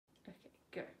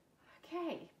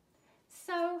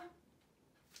So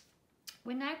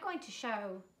we're now going to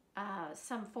show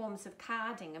some forms of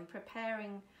carding and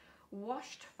preparing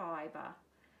washed fibre.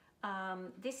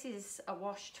 This is a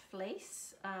washed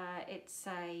fleece. It's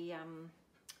a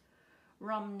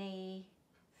Romney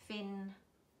Finn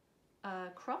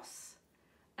cross,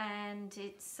 and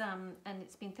it's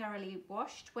been thoroughly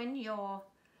washed. When you're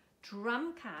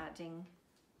drum carding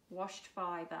washed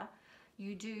fibre,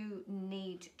 you do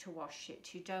need to wash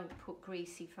it. You don't put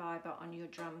greasy fibre on your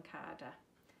drum carder.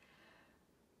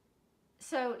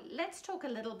 So let's talk a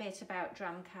little bit about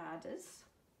drum carders.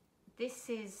 This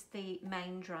is the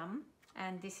main drum,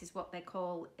 and this is what they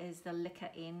call is the liquor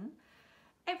in.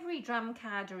 Every drum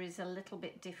carder is a little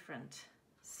bit different.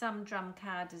 Some drum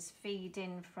carders feed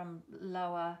in from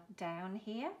lower down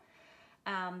here.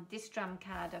 This drum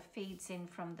carder feeds in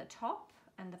from the top,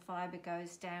 and the fibre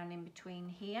goes down in between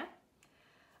here.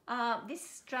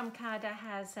 This drum carder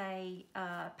has a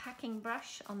packing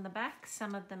brush on the back.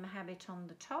 Some of them have it on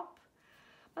the top,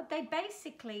 but they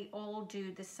basically all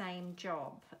do the same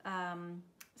job.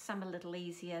 Some a little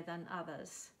easier than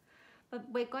others. But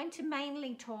we're going to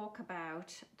mainly talk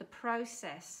about the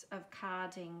process of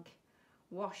carding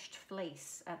washed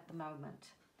fleece at the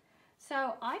moment.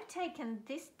 So I've taken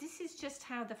this is just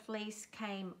how the fleece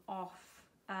came off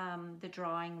the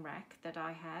drying rack that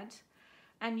I had.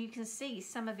 And you can see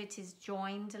some of it is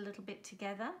joined a little bit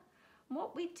together.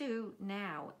 What we do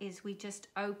now is we just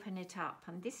open it up,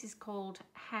 and this is called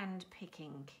hand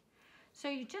picking. So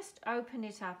you just open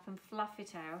it up and fluff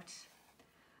it out,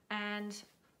 and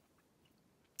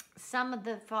some of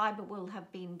the fibre will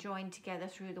have been joined together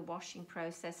through the washing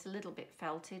process, a little bit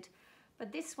felted,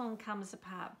 but this one comes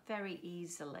apart very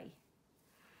easily.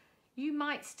 You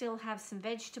might still have some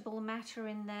vegetable matter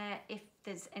in there. If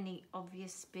there's any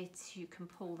obvious bits, you can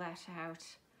pull that out.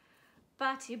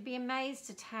 But you'd be amazed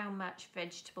at how much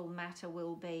vegetable matter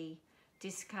will be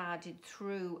discarded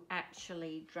through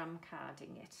actually drum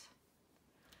carding it.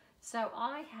 So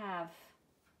I have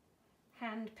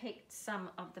hand-picked some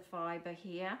of the fibre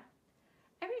here.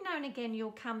 Every now and again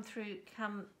you'll come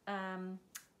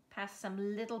past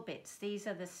some little bits. These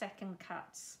are the second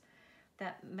cuts,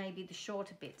 that maybe the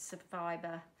shorter bits of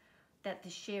fibre that the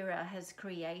shearer has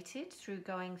created through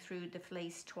going through the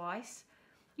fleece twice.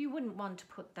 You wouldn't want to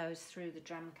put those through the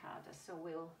drum carder, so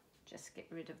we'll just get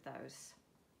rid of those.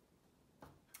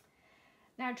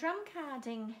 Now drum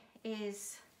carding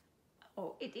is,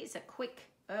 it is a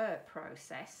quicker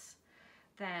process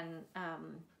than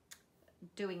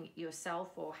doing it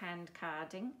yourself or hand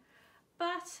carding,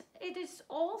 but it is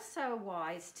also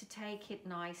wise to take it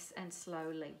nice and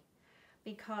slowly,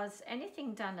 because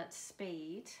anything done at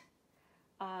speed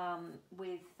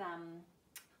with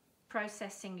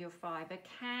processing your fibre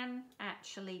can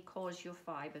actually cause your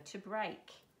fibre to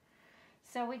break.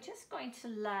 So we're just going to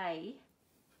lay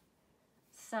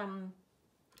some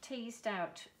teased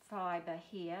out fibre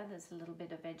here. There's a little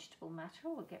bit of vegetable matter,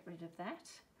 we'll get rid of that.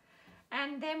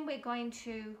 And then we're going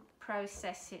to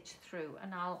process it through,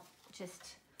 and I'll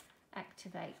just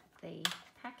activate the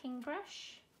packing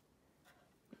brush,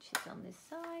 which is on this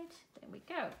side. There we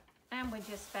go. And we're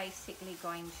just basically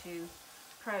going to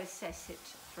process it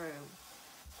through.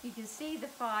 You can see the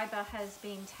fibre has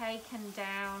been taken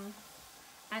down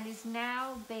and is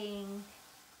now being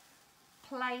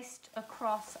placed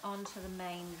across onto the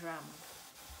main drum.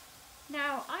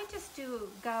 Now I just do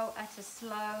go at a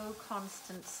slow,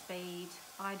 constant speed.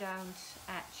 I don't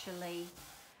actually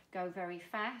go very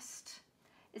fast.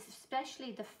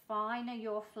 Especially the finer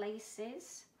your fleece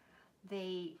is,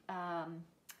 the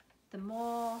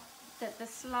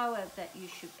slower that you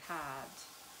should card.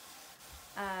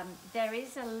 There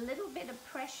is a little bit of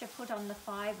pressure put on the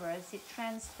fibre as it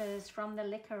transfers from the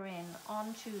liquor in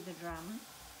onto the drum,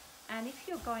 and if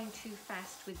you're going too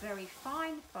fast with very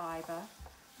fine fibre,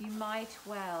 you might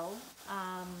well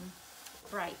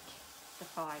break the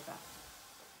fibre.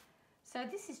 So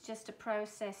this is just a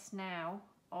process now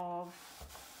of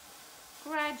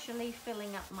gradually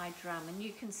filling up my drum, and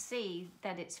you can see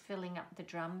that it's filling up the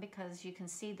drum because you can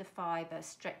see the fibre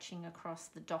stretching across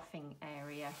the doffing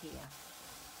area here.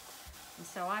 And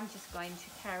so I'm just going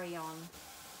to carry on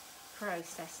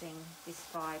processing this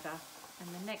fibre, and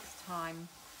the next time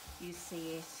you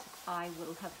see it, I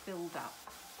will have filled up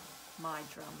my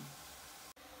drum.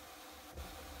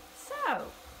 So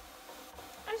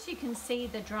as you can see,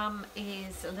 the drum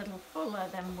is a little fuller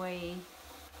than we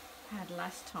had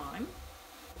last time,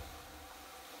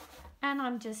 and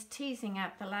I'm just teasing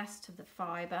out the last of the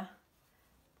fibre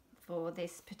for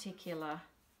this particular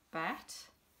bat.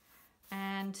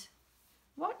 And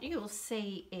what you'll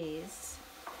see is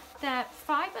the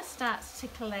fibre starts to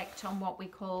collect on what we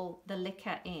call the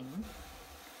liquor in,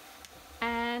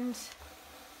 and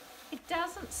it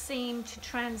doesn't seem to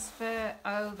transfer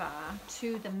over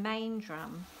to the main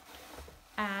drum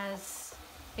as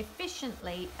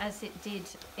efficiently as it did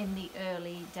in the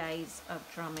early days of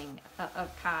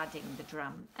carding the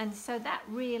drum. And so that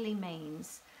really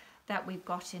means that we've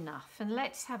got enough. And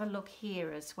let's have a look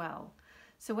here as well.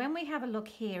 So when we have a look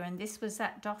here, and this was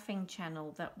that doffing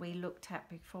channel that we looked at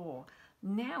before,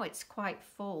 now it's quite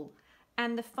full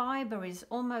and the fibre is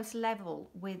almost level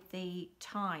with the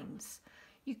tines.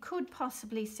 You could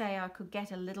possibly say I could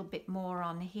get a little bit more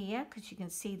on here because you can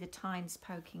see the tines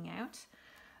poking out.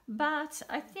 But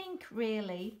I think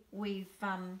really we've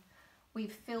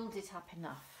filled it up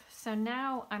enough. So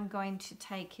now I'm going to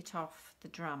take it off the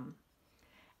drum.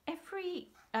 Every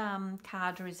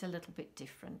carder is a little bit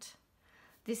different.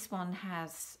 This one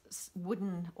has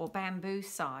wooden or bamboo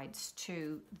sides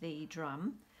to the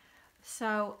drum,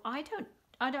 so I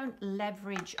don't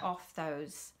leverage off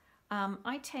those.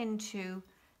 I tend to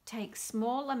take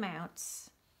small amounts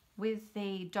with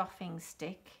the doffing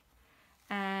stick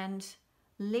and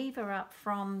lever up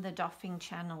from the doffing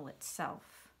channel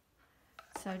itself.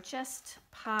 So just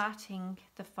parting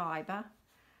the fibre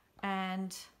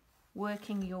and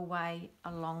working your way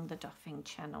along the doffing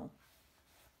channel.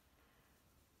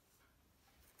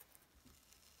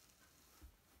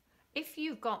 If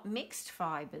you've got mixed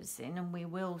fibres in, and we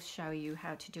will show you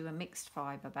how to do a mixed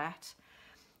fibre bat,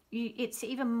 it's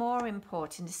even more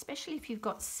important, especially if you've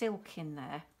got silk in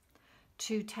there,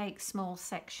 to take small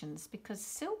sections, because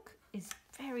silk is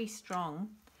very strong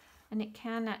and it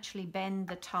can actually bend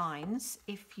the tines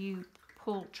if you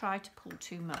try to pull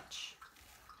too much.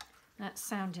 That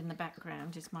sound in the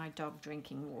background is my dog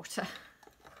drinking water.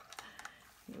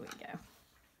 Here we go.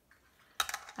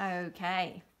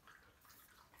 Okay,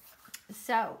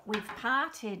 so we've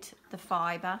parted the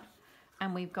fibre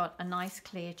and we've got a nice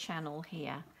clear channel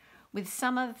here. With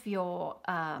some of your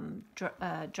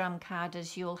drum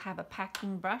carders, you'll have a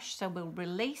packing brush, so we'll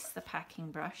release the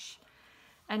packing brush.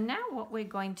 And now what we're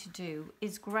going to do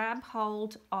is grab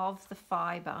hold of the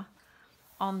fibre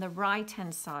on the right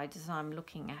hand side as I'm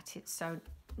looking at it, so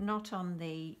not on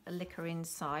the liquor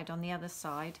inside, on the other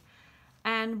side,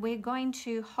 and we're going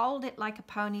to hold it like a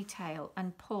ponytail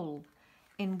and pull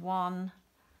in one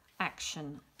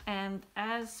action. And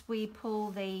as we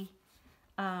pull the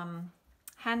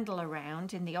handle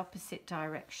around in the opposite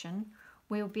direction,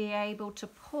 we'll be able to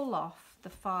pull off the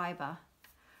fibre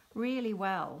really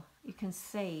well. You can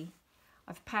see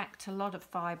I've packed a lot of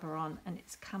fibre on and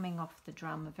it's coming off the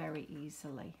drum very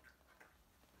easily.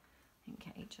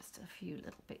 Okay, just a few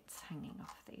little bits hanging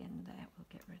off the end there. We'll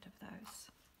get rid of those.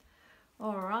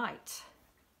 All right,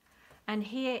 and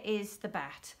here is the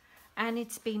bat, and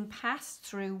it's been passed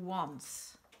through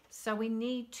once, so we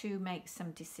need to make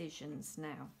some decisions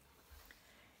now.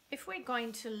 If we're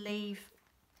going to leave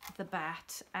the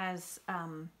bat as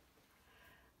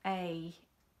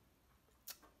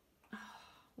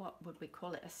what would we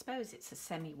call it? I suppose it's a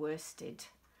semi-worsted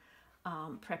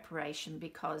preparation,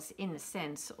 because in a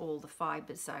sense all the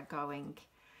fibres are going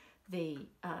the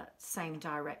same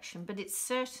direction, but it's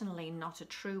certainly not a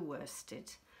true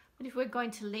worsted. But if we're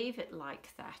going to leave it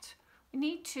like that, we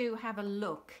need to have a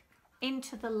look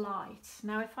into the light.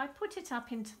 Now if I put it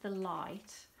up into the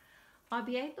light, I'll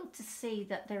be able to see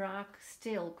that there are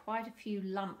still quite a few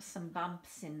lumps and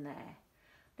bumps in there.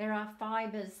 There are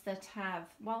fibres that have,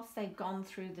 whilst they've gone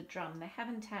through the drum, they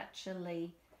haven't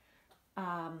actually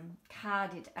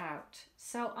carded out.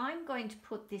 So I'm going to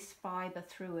put this fibre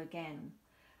through again.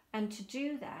 And to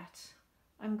do that,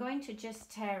 I'm going to just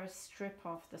tear a strip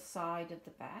off the side of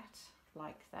the bat,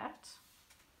 like that,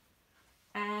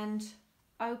 and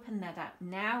open that up.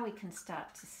 Now we can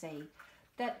start to see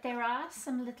that there are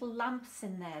some little lumps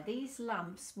in there. These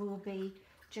lumps will be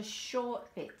just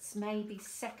short bits, maybe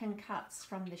second cuts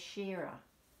from the shearer.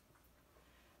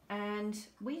 And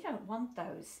we don't want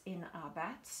those in our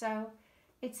bat, so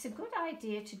it's a good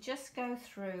idea to just go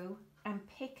through and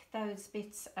pick those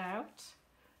bits out,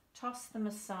 toss them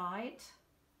aside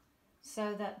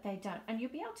so that they don't, and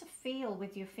you'll be able to feel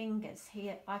with your fingers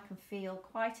here, I can feel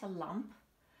quite a lump,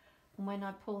 and when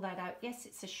I pull that out, yes,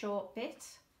 it's a short bit,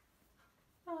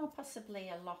 oh, possibly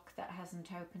a lock that hasn't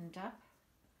opened up.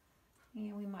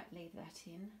 Yeah, we might leave that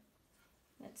in.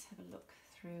 Let's have a look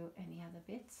through any other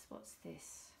bits. What's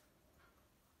this?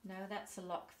 No, that's a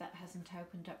lock that hasn't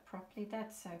opened up properly.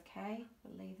 That's okay,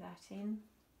 we'll leave that in.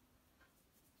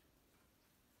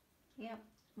 Yep.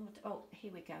 Oh,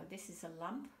 here we go. This is a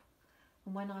lump,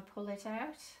 and when I pull it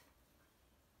out,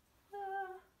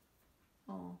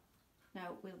 oh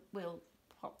no, we'll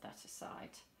pop that aside.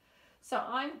 So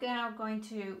I'm now going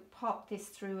to pop this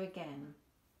through again.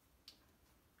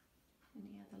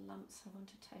 Any other lumps I want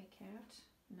to take out?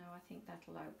 No, I think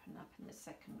that'll open up in the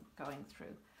second going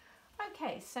through.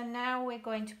 Okay, so now we're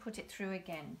going to put it through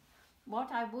again.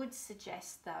 What I would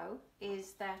suggest though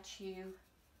is that you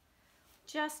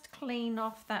just clean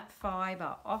off that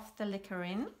fibre off the liquor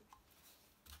in.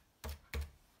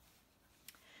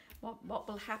 What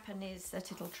will happen is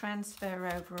that it'll transfer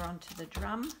over onto the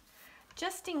drum,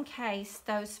 just in case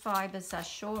those fibres are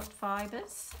short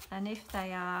fibres, and if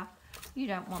they are, you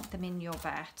don't want them in your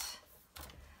vat.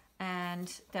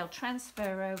 And they'll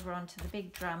transfer over onto the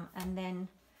big drum, and then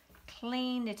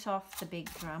clean it off the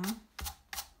big drum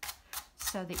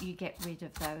so that you get rid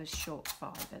of those short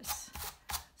fibres.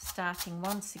 Starting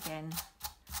once again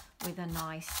with a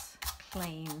nice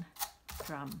clean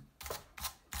drum.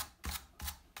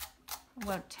 It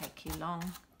won't take you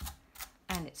long,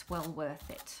 and it's well worth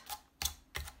it,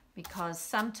 because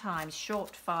sometimes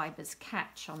short fibres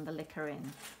catch on the liquor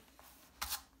in,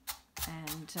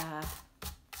 and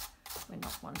we're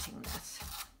not wanting that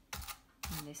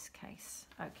in this case.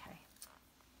 Okay,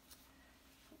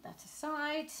 put that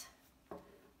aside,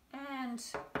 and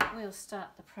we'll start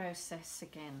the process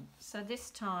again. So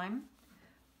this time,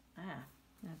 now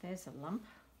there's a lump.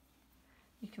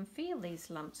 You can feel these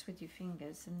lumps with your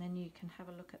fingers, and then you can have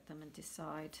a look at them and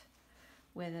decide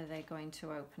whether they're going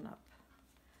to open up.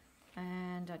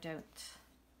 And I don't,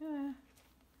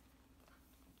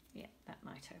 yeah, that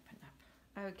might open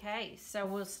up. Okay, so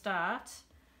we'll start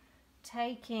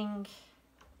taking,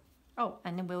 oh,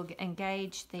 and then we'll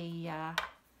engage the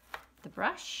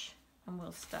brush, and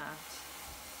we'll start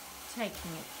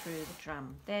taking it through the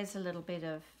drum. There's a little bit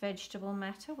of vegetable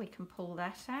matter, we can pull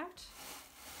that out.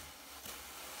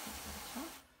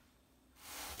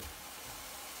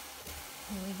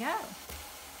 Here we go.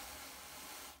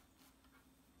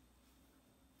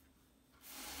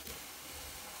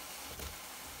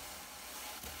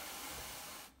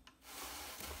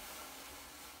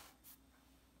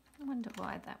 I wonder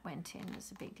why that went in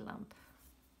as a big lump.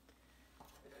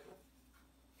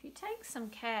 If you take some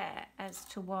care as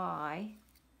to why,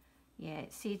 yeah,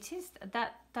 see, it is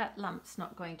that lump's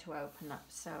not going to open up,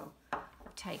 so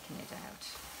I've taken it out.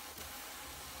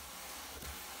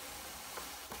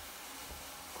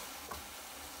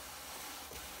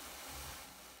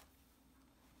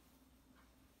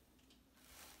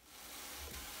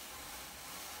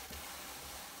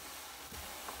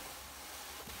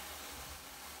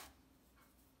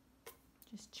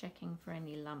 Just checking for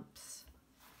any lumps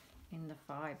in the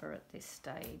fibre at this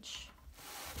stage.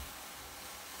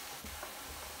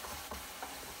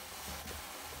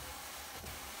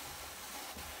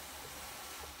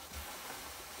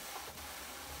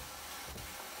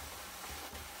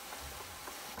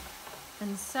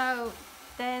 And so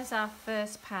there's our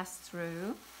first pass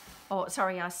through, or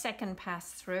sorry, our second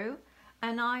pass through,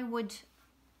 and I would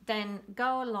then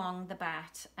go along the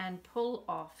bat and pull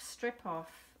off, strip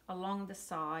off along the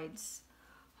sides,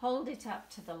 hold it up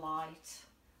to the light,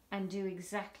 and do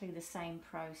exactly the same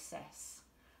process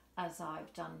as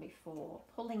I've done before,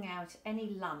 pulling out any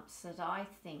lumps that I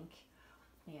think,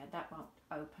 yeah, that won't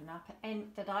open up,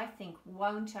 and that I think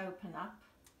won't open up.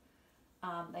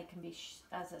 They can be,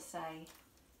 as I say,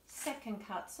 second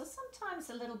cuts, or sometimes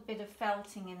a little bit of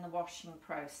felting in the washing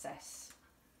process,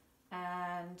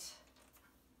 and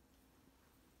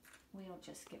we'll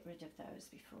just get rid of those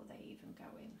before they even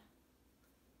go in.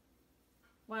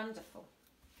 Wonderful.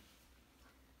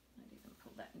 I'll even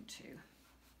pull that in two.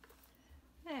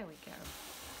 There we go.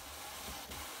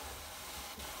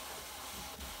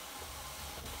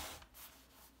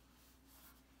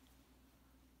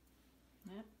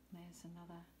 Yep, there's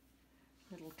another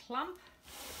little clump.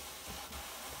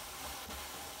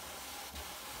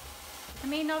 I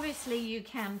mean, obviously you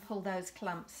can pull those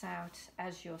clumps out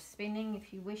as you're spinning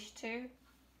if you wish to,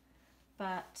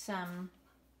 but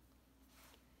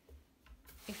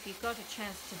if you've got a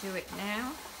chance to do it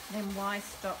now, then why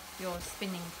stop your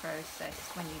spinning process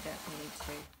when you don't need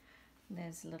to?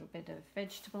 There's a little bit of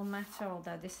vegetable matter,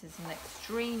 although this is an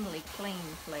extremely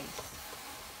clean fleece.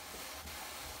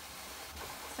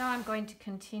 So I'm going to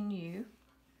continue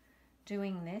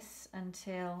doing this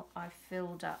until I've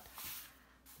filled up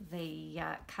the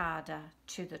carder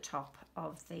to the top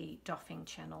of the doffing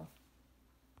channel.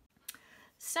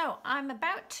 So I'm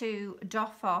about to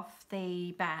doff off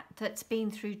the bat that's been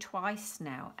through twice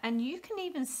now, and you can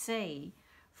even see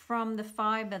from the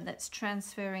fibre that's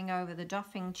transferring over the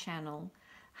doffing channel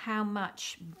how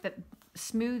much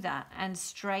smoother and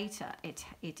straighter it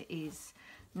is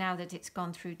now that it's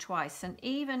gone through twice. And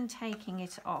even taking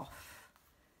it off,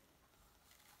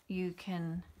 you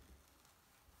can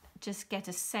just get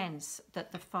a sense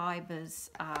that the fibres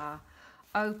are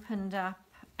opened up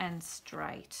and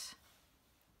straight.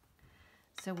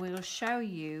 So we'll show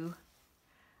you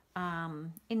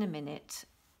in a minute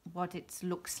what it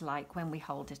looks like when we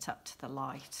hold it up to the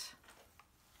light.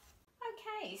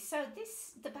 Okay, so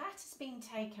the bat has been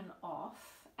taken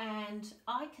off, and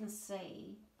I can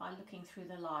see by looking through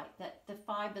the light that the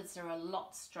fibres are a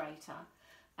lot straighter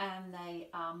and they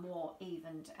are more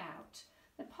evened out.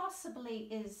 There possibly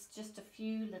is just a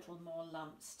few little more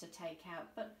lumps to take out,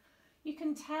 but you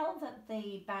can tell that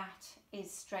the bat is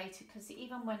straighter because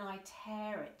even when I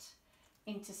tear it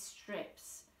into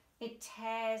strips, it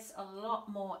tears a lot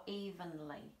more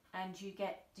evenly, and you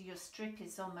get your strip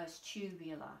is almost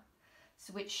tubular,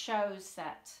 so which shows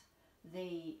that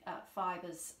the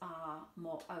fibres are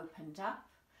more opened up.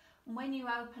 And when you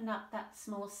open up that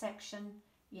small section,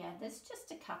 yeah, there's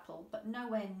just a couple, but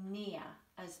nowhere near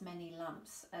as many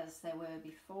lumps as there were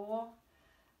before.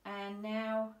 And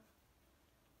now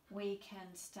we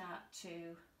can start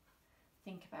to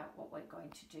think about what we're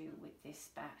going to do with this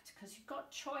bat, because you've got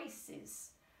choices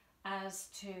as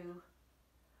to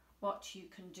what you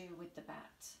can do with the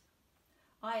bat.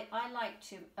 I like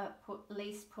to at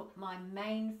least put my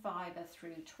main fibre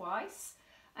through twice,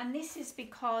 and this is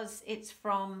because it's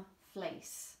from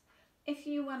fleece. If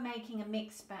you were making a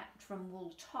mixed bat from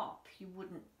wool top, you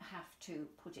wouldn't have to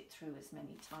put it through as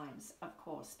many times, of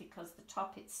course, because the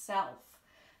top itself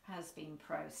has been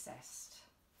processed.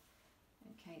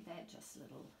 Okay, they're just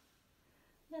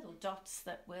little dots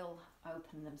that will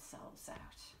open themselves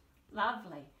out.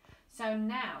 Lovely. So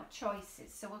now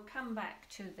choices. So we'll come back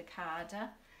to the carder,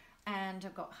 and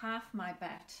I've got half my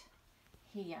bat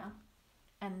here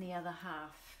and the other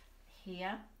half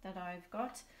here that I've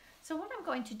got. So what I'm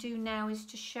going to do now is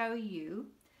to show you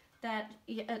that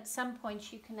at some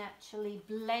point you can actually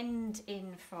blend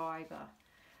in fibre.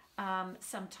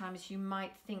 Sometimes you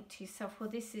might think to yourself, well,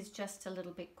 this is just a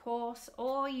little bit coarse,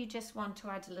 or you just want to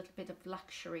add a little bit of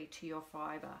luxury to your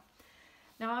fibre.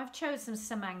 Now I've chosen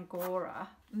some Angora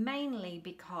mainly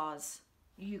because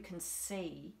you can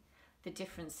see the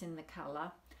difference in the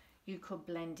colour. You could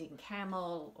blend in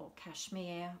camel or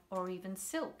cashmere or even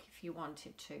silk if you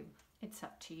wanted to. It's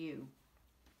up to you.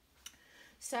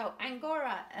 So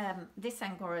Angora, this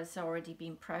Angora has already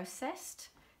been processed.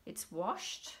 It's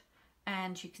washed,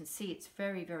 and you can see it's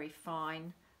very, very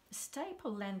fine. The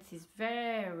staple length is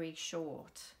very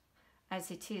short,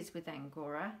 as it is with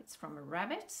Angora. It's from a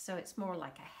rabbit, so it's more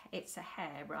like it's a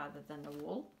hair rather than a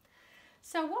wool.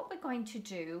 So what we're going to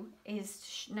do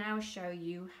is now show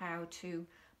you how to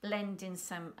blend in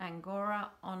some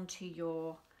Angora onto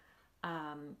your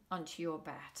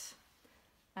bat.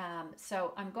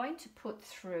 So I'm going to put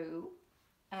through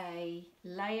a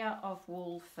layer of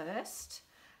wool first,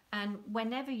 and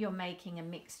whenever you're making a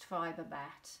mixed fibre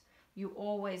bat, you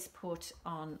always put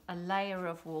on a layer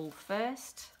of wool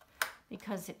first,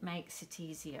 because it makes it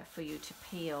easier for you to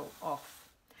peel off.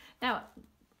 Now,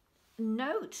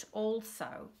 note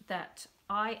also that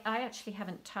I actually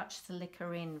haven't touched the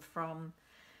liquor in from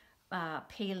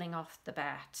peeling off the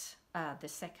bat the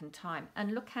second time,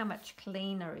 and look how much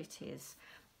cleaner it is.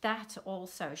 That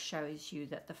also shows you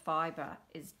that the fibre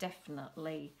is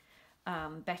definitely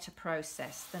better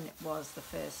processed than it was the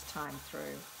first time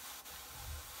through.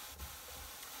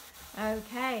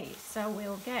 Okay, so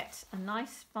we'll get a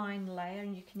nice fine layer,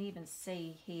 and you can even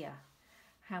see here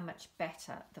how much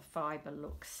better the fibre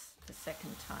looks the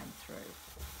second time through.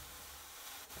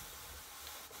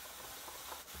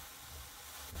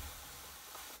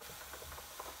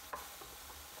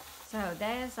 So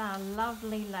there's our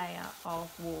lovely layer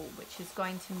of wool, which is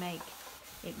going to make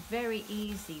it very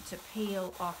easy to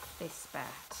peel off this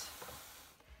bat.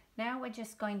 Now we're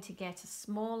just going to get a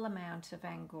small amount of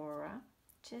Angora,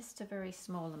 just a very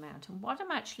small amount. And what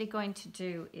I'm actually going to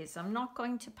do is I'm not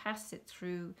going to pass it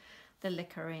through the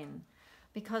liquor in,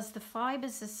 because the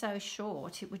fibres are so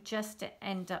short it would just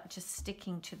end up just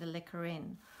sticking to the liquor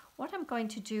in. What I'm going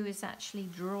to do is actually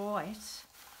draw it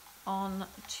on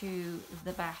to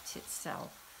the bat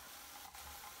itself.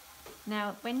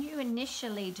 Now when you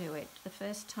initially do it, the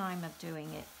first time of doing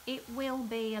it, it will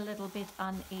be a little bit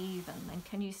uneven, and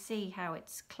can you see how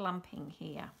it's clumping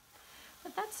here?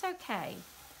 But that's okay,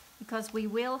 because we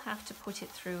will have to put it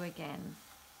through again.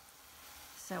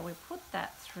 So we put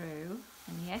that through,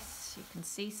 and yes, you can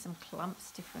see some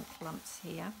clumps, different clumps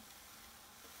here.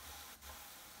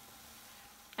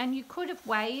 And you could have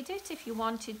weighed it if you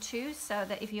wanted to, so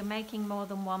that if you're making more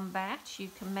than one batch, you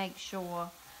can make sure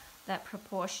that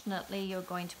proportionately you're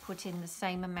going to put in the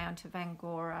same amount of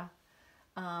Angora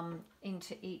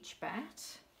into each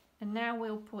bat. And now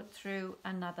we'll put through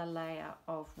another layer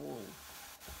of wool.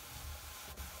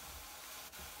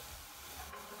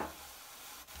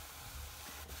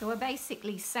 So we're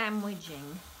basically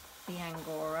sandwiching the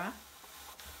Angora.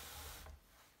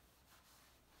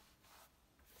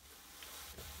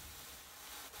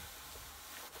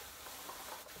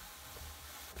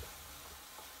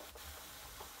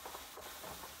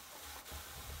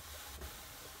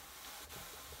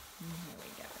 And here we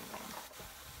go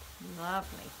again.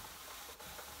 Lovely.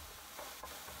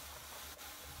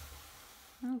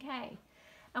 Okay,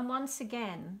 and once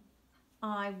again,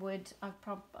 I've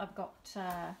got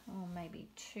maybe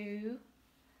two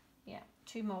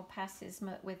more passes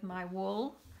with my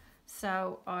wool.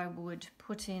 So I would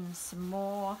put in some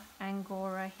more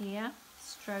Angora here,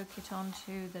 stroke it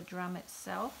onto the drum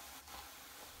itself.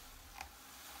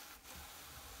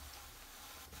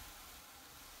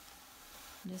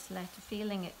 Just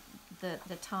feeling it,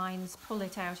 the tines, pull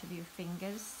it out of your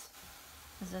fingers.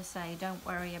 As I say, don't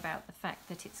worry about the fact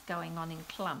that it's going on in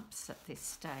clumps at this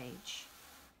stage.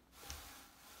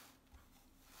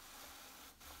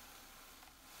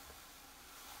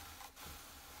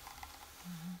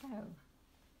 There we go.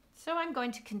 So I'm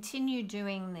going to continue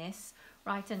doing this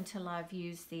right until I've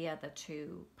used the other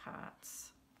two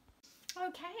parts.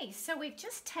 Okay, so we've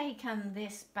just taken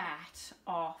this bat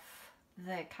off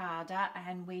the carder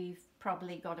and we've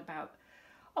probably got about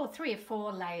 3 or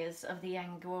 4 layers of the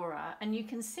Angora, and you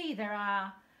can see there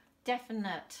are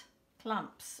definite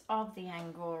clumps of the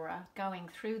Angora going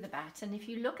through the bat, and if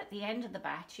you look at the end of the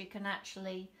bat you can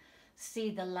actually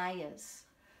see the layers.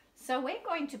 So we're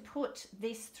going to put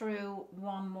this through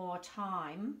one more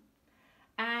time,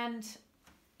 and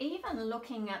even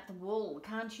looking at the wool,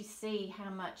 can't you see how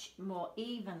much more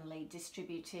evenly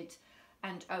distributed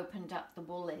and opened up the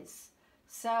wool is?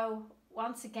 So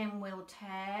once again we'll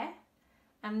tear,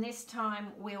 and this time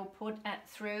we'll put it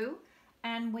through,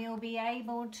 and we'll be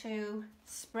able to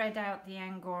spread out the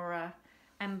Angora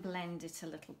and blend it a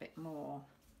little bit more.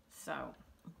 So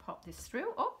pop this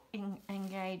through. Oh,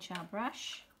 engage our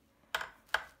brush.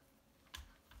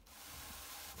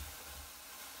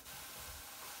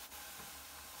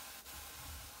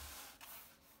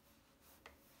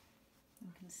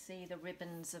 You can see the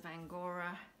ribbons of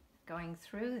Angora going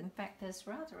through. In fact, there's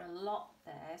rather a lot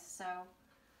there, so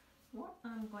what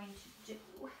I'm going to do,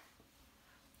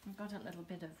 I've got a little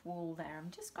bit of wool there.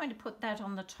 I'm just going to put that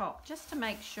on the top just to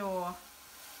make sure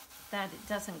that it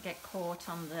doesn't get caught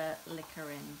on the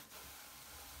liquor in.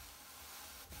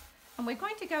 And we're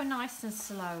going to go nice and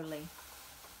slowly.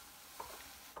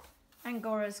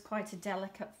 Angora is quite a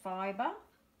delicate fibre.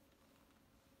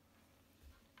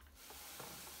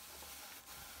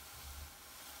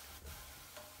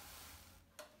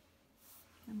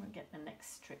 And we'll get the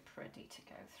next strip ready to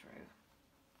go through.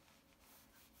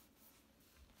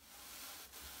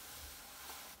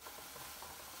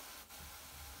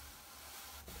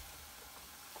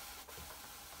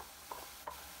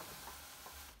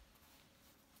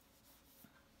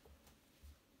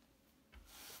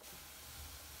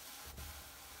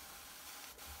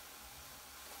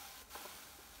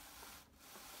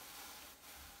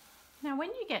 Now when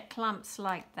you get clumps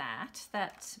like that,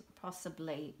 that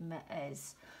possibly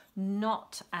is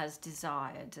not as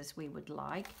desired as we would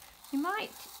like.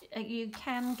 You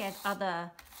can get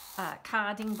other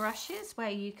carding brushes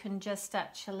where you can just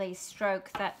actually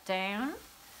stroke that down,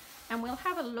 and we'll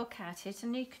have a look at it,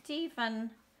 and you could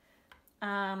even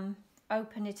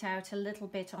open it out a little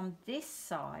bit on this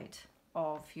side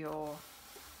of your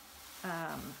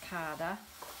carder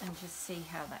and just see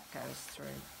how that goes through.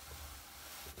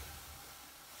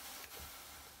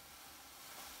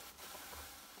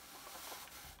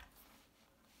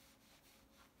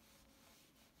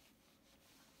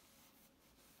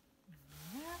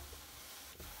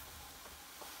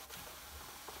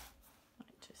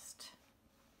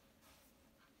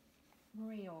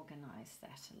 Reorganize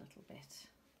that a little bit.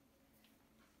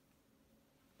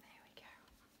 There we go.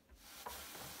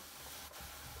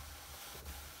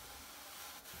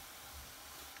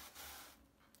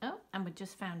 Oh, and we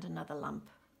just found another lump.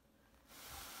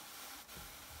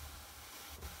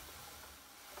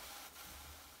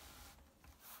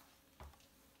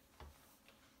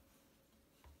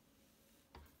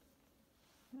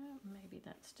 Well, maybe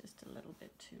that's just a little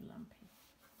bit too lumpy.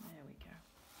 There we go.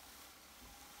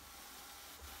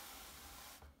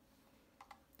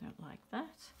 Don't like that.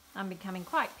 I'm becoming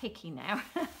quite picky now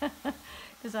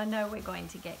because I know we're going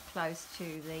to get close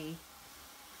to the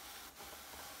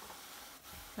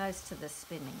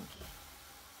spinning.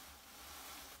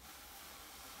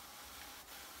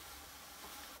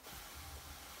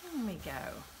 There we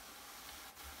go.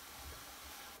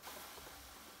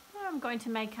 I'm going to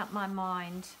make up my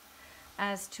mind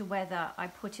as to whether I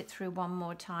put it through one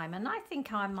more time, and I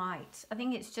think I might. I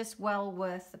think it's just well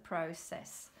worth the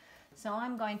process. So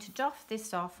I'm going to doff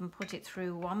this off and put it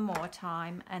through one more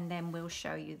time, and then we'll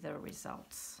show you the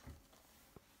results.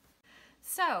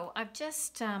 So I've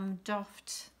just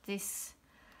doffed this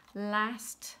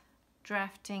last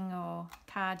drafting or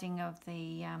carding of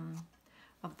the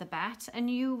bat,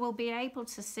 and you will be able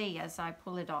to see as I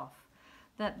pull it off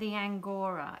that the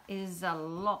Angora is a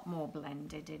lot more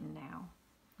blended in now.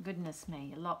 Goodness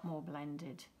me, a lot more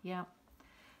blended. Yep.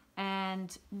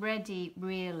 And ready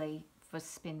really for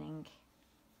spinning.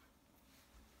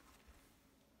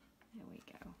 There we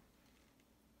go.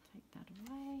 Take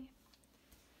that away.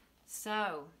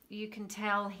 So you can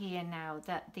tell here now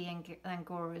that the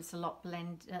Angora is a lot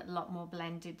more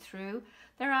blended through.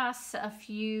 There are a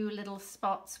few little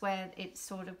spots where it's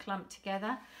sort of clumped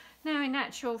together. Now, in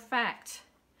actual fact,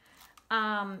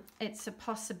 it's a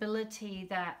possibility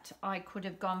that I could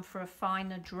have gone for a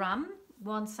finer drum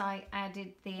once I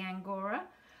added the Angora,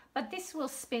 but this will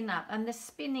spin up, and the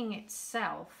spinning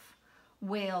itself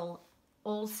will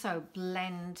also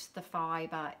blend the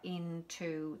fibre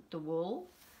into the wool.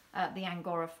 The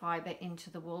Angora fibre into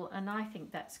the wool, and I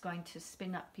think that's going to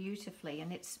spin up beautifully,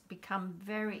 and it's become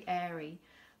very airy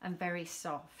and very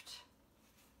soft.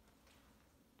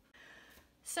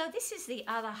 So this is the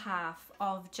other half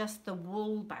of just the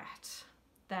wool bat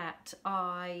that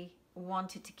I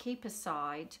wanted to keep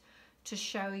aside to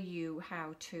show you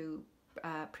how to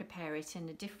prepare it in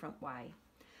a different way.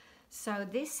 So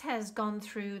this has gone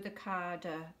through the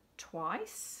carder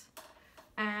twice,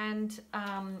 and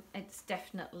it's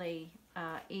definitely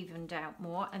evened out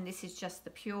more, and this is just the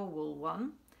pure wool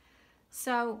one.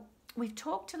 So we've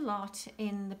talked a lot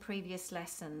in the previous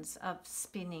lessons of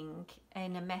spinning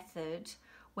in a method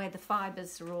where the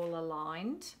fibres are all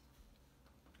aligned,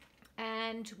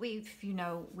 and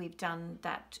we've done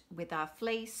that with our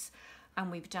fleece, and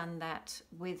we've done that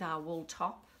with our wool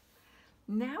top.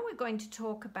 Now we're going to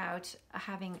talk about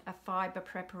having a fibre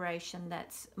preparation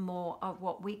that's more of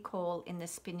what we call in the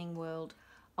spinning world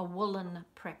a woolen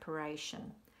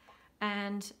preparation.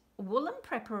 And woolen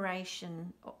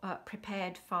preparation,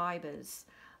 prepared fibres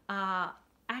are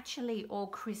actually all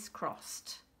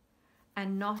crisscrossed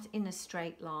and not in a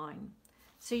straight line.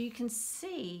 So you can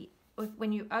see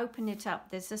when you open it up,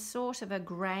 there's a sort of a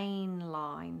grain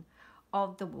line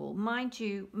of the wool. Mind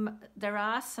you, there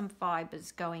are some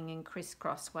fibres going in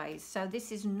crisscross ways, so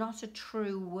this is not a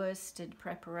true worsted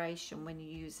preparation when you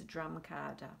use a drum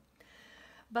carder.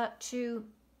 But to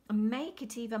make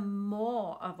it even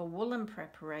more of a woolen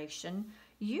preparation,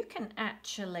 you can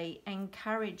actually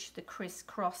encourage the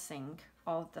crisscrossing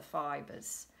of the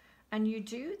fibres, and you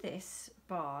do this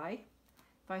by,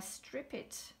 if I strip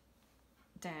it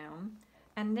down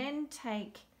and then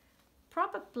take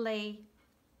probably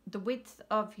the width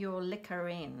of your liquor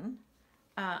in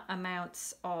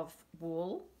amounts of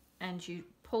wool, and you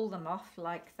pull them off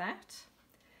like that.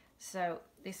 So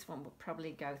this one will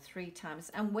probably go 3 times,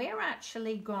 and we're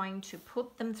actually going to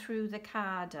put them through the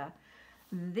carder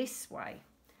this way.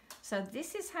 So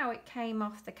this is how it came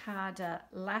off the carder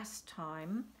last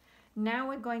time. Now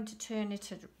we're going to turn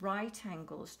it at right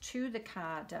angles to the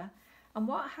carder, and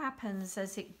what happens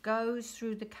as it goes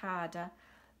through the carder,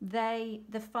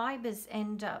 the fibres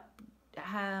end up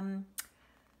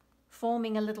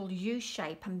forming a little U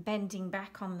shape and bending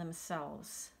back on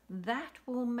themselves. That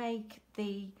will make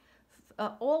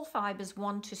all fibres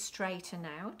want to straighten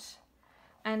out,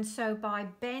 and so by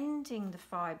bending the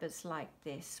fibres like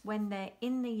this, when they're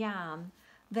in the yarn,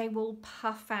 they will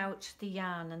puff out the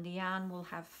yarn, and the yarn will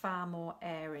have far more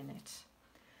air in it.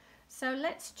 So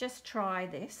let's just try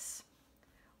this,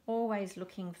 always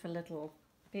looking for little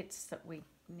bits that we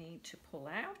need to pull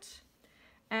out.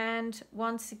 And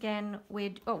once again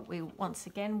we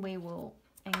will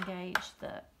engage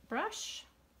the brush,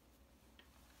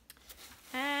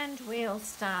 and we'll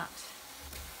start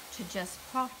to just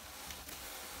pop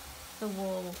the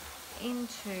wool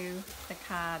into the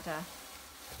carder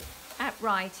at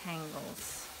right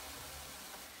angles.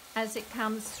 As it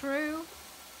comes through,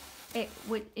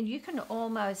 you can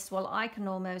almost, well, I can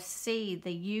almost see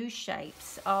the U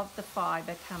shapes of the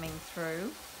fibre coming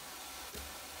through,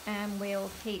 and we'll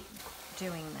keep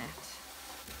doing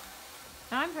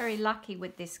that. I'm very lucky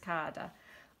with this carder.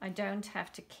 I don't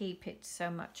have to keep it so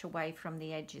much away from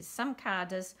the edges. Some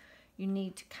carders you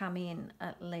need to come in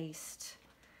at least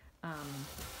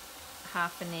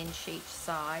half an inch each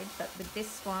side, but with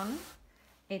this one,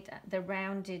 the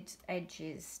rounded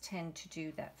edges tend to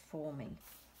do that for me.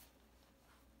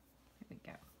 There we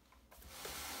go.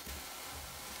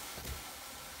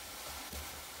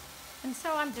 And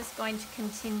so I'm just going to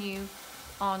continue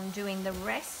on doing the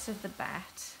rest of the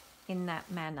bat in that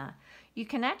manner. You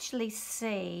can actually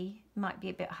see, might be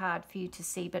a bit hard for you to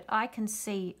see, but I can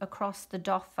see across the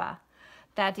doffer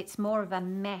that it's more of a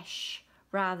mesh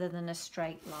rather than a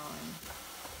straight line.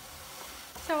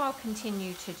 So I'll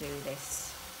continue to do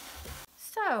this.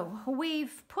 So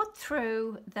we've put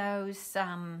through those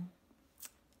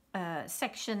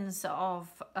sections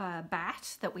of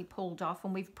bat that we pulled off,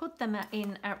 and we've put them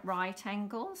in at right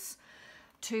angles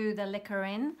to the liquor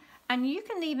in, and you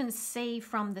can even see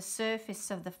from the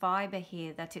surface of the fibre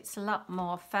here that it's a lot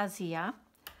more fuzzier,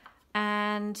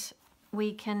 and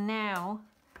we can now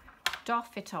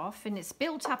doff it off, and it's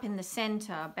built up in the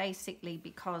centre basically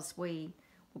because we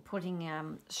were putting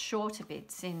shorter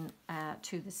bits in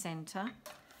to the centre.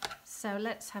 So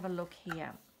let's have a look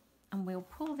here, and we'll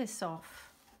pull this off.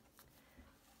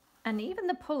 And even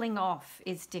the pulling off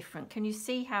is different. Can you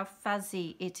see how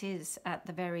fuzzy it is at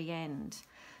the very end?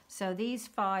 So these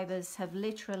fibres have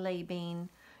literally been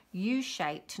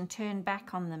U-shaped and turned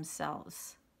back on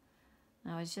themselves.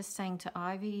 Now, I was just saying to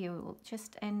Ivy, you will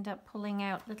just end up pulling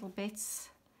out little bits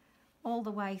all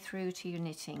the way through to your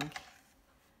knitting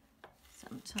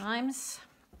sometimes.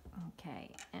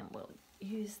 Okay, and we'll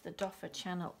use the doffer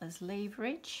channel as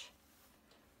leverage.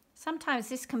 Sometimes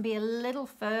this can be a little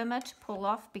firmer to pull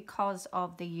off because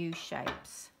of the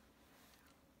U-shapes.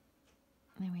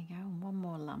 There we go, one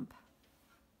more lump.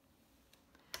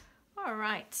 All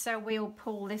right, so we'll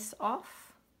pull this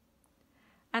off,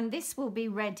 and this will be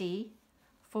ready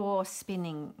for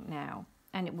spinning now,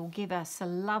 and it will give us a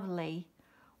lovely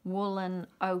woolen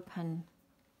open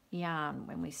yarn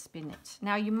when we spin it.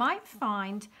 Now you might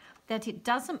find that it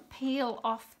doesn't peel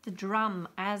off the drum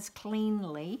as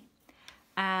cleanly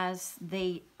as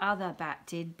the other bat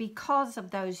did because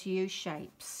of those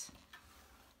U-shapes.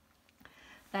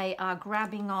 They are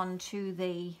grabbing onto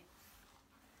the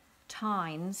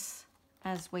tines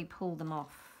as we pull them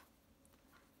off.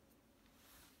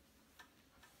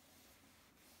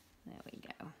 There we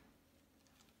go.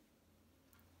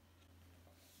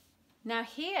 Now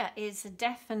here is a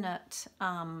definite,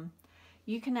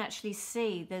 you can actually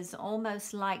see there's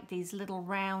almost like these little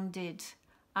rounded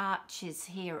arches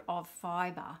here of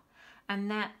fibre,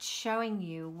 and that's showing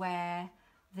you where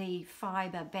the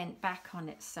fibre bent back on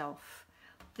itself.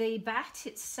 The bat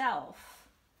itself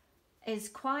is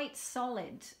quite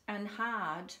solid and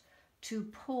hard to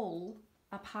pull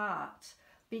apart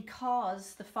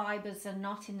because the fibres are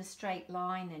not in a straight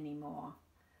line anymore.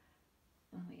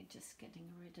 And we're just getting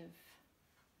rid of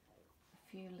a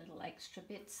few little extra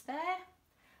bits there.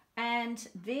 And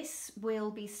this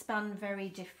will be spun very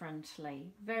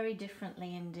differently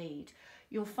indeed.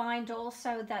 You'll find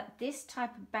also that this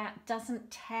type of bat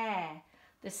doesn't tear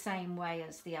the same way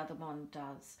as the other one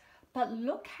does. But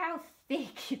look how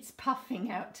thick it's puffing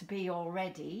out to be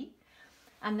already.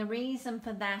 And the reason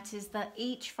for that is that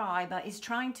each fibre is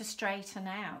trying to straighten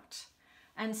out.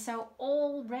 And so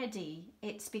already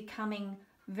it's becoming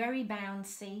very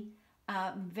bouncy,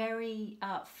 very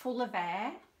full of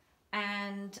air,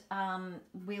 and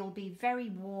will be very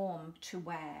warm to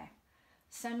wear.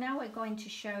 So now we're going to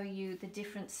show you the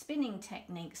different spinning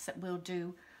techniques that we'll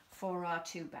do for our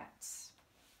two bats.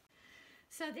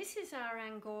 So this is our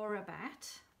Angora bat,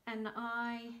 and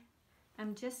I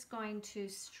am just going to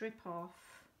strip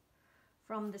off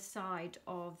from the side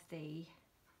of the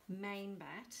main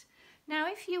bat. Now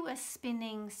if you were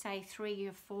spinning say 3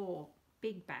 or 4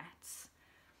 big bats,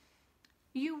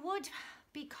 you would,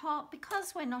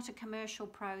 because we're not a commercial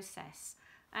process,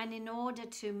 and in order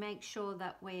to make sure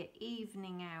that we're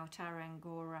evening out our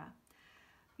Angora,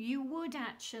 you would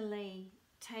actually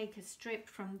take a strip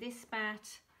from this bat,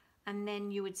 and then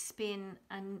you would spin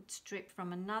a strip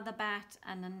from another bat,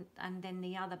 and then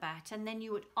the other bat, and then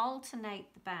you would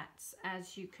alternate the bats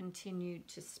as you continued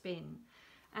to spin,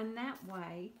 and that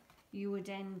way you would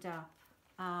end up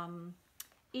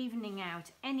evening out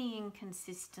any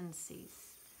inconsistencies.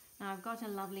 Now I've got a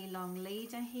lovely long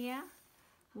leader here.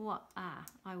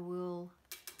 I will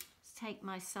take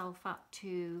myself up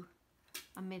to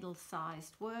a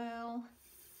middle-sized whirl.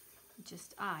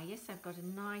 Yes, I've got a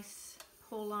nice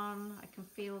pull on. I can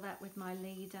feel that with my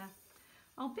leader.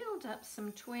 I'll build up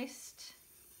some twist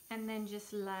and then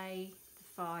just lay the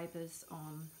fibres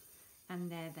on,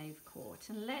 and there they've caught.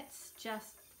 And let's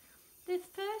just, the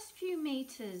first few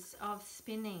meters of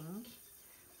spinning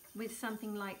with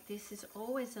something like this is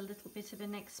always a little bit of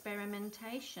an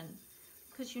experimentation,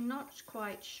 because you're not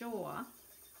quite sure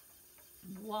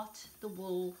what the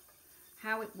wool,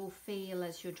 how it will feel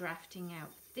as you're drafting out.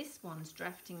 This one's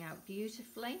drafting out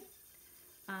beautifully.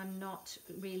 I'm not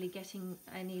really getting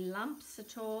any lumps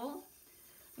at all.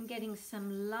 I'm getting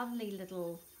some lovely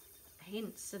little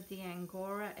hints of the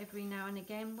Angora every now and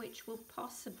again, which will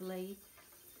possibly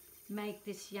make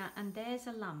this yarn. And there's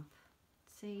a lump.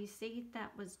 So you see,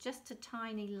 that was just a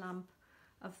tiny lump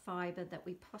of fibre that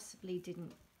we possibly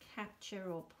didn't capture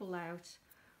or pull out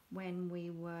when we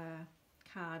were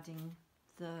carding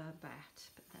the bat,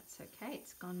 but that's okay,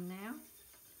 it's gone now.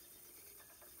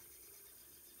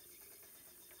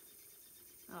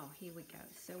 Oh, here we go.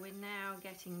 So we're now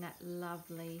getting that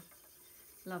lovely,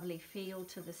 lovely feel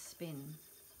to the spin,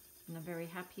 and I'm very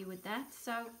happy with that.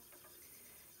 So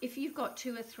if you've got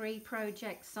 2 or 3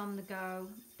 projects on the go,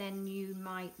 then you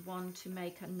might want to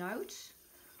make a note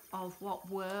of what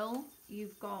whirl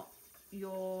you've got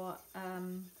your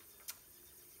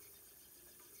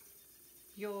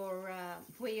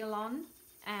wheel on,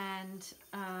 and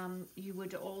you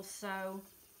would also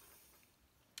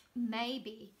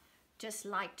maybe just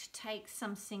like to take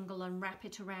some single and wrap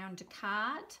it around a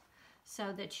card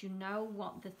so that you know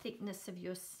what the thickness of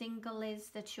your single is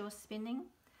that you're spinning.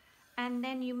 And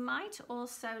then you might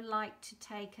also like to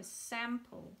take a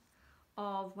sample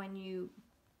of when you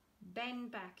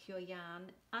bend back your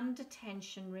yarn under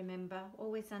tension, remember,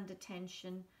 always under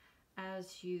tension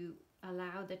as you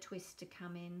allow the twist to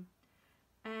come in.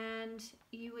 And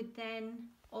you would then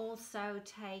also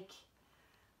take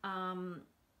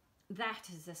that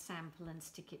as a sample and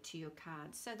stick it to your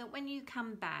card, so that when you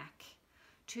come back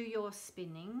to your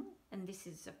spinning, and this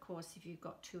is of course if you've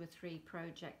got 2 or 3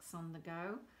 projects on the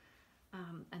go,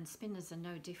 and spinners are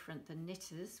no different than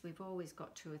knitters, we've always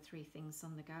got 2 or 3 things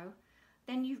on the go,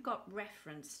 then you've got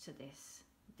reference to this.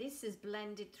 This is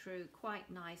blended through quite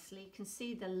nicely. You can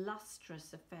see the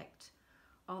lustrous effect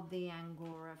of the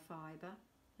Angora fibre,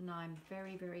 and I'm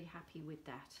very, very happy with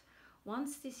that.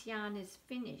 Once this yarn is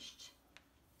finished,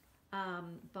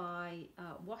 by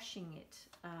washing it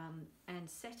and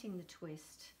setting the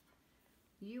twist,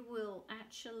 you will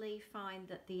actually find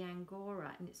that the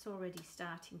Angora, and it's already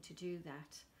starting to do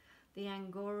that, the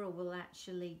Angora will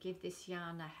actually give this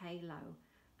yarn a halo,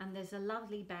 and there's a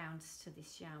lovely bounce to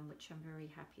this yarn, which I'm very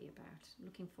happy about.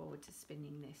 Looking forward to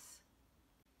spinning this.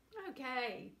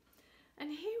 Okay,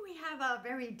 and here we have our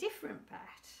very different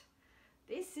bat.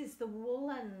 This is the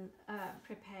woolen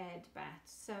prepared bat.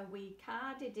 So we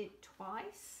carded it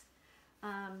twice,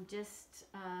 just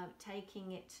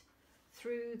taking it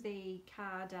through the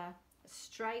carder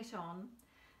straight on,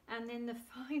 and then the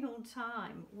final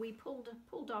time we pulled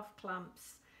off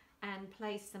clumps and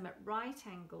placed them at right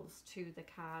angles to the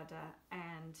carder,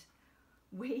 and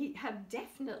we have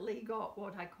definitely got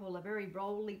what I call a very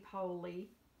roly-poly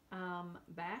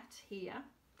bat here.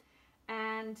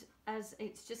 And as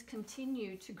it's just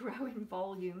continued to grow in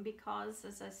volume, because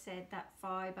as I said, that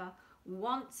fibre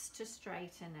wants to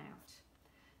straighten out.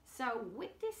 So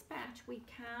with this bat we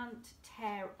can't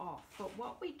tear off, but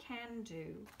what we can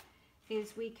do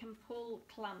is we can pull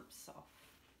clumps off.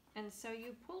 And so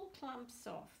you pull clumps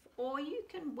off, or you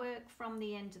can work from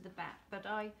the end of the bat, but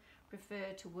I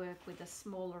prefer to work with a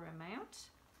smaller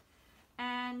amount.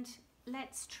 And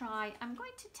let's try, I'm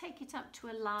going to take it up to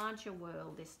a larger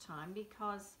whirl this time,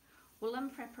 because woolen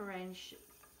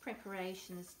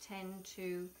preparations tend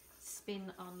to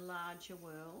spin on larger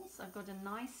whirls. I've got a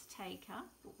nice taker,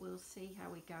 but we'll see how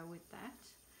we go with that.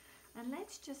 And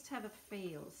let's just have a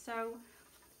feel. So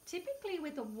typically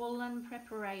with a woolen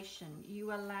preparation,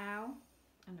 you allow,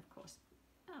 and of course,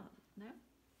 oh no,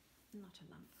 not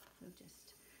a lump, we'll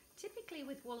just, typically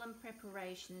with woolen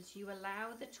preparations, you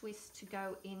allow the twist to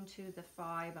go into the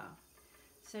fibre.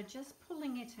 So just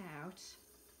pulling it out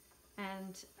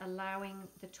and allowing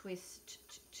the twist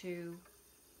to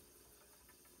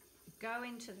go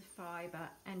into the fibre,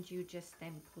 and you just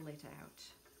then pull it out.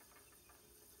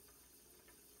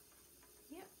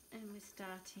 Yep, and we're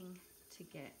starting to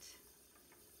get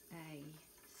a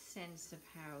sense of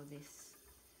how this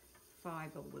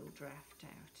fibre will draft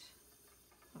out.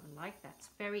 I like that. It's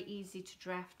very easy to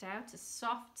draft out, a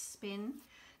soft spin.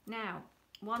 Now,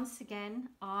 once again,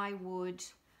 I would,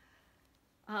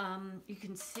 you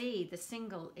can see the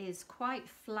single is quite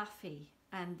fluffy,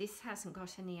 and this hasn't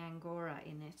got any Angora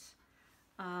in it.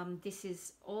 This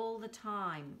is all the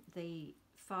time the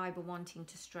fibre wanting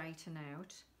to straighten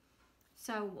out.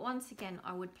 So once again,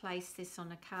 I would place this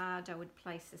on a card. I would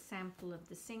place a sample of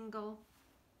the single,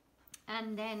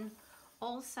 and then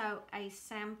also a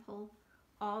sample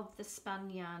of the spun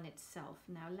yarn itself.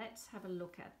 Now let's have a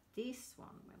look at this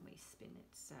one when we spin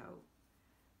it. So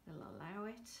we'll allow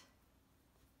it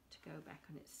to go back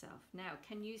on itself. Now,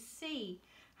 can you see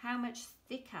how much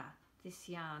thicker this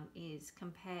yarn is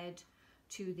compared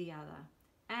to the other,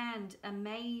 and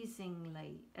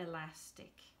amazingly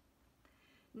elastic?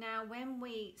 Now when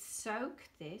we soak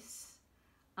this,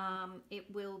 it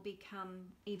will become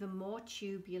even more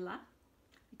tubular,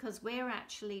 because we're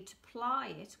actually, to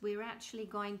ply it, we're actually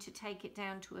going to take it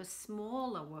down to a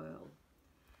smaller whirl.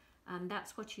 And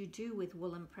that's what you do with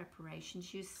woolen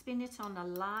preparations. You spin it on a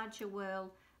larger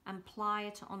whirl and ply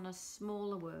it on a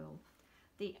smaller whirl.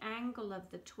 The angle of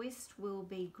the twist will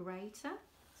be greater.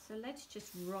 So let's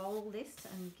just roll this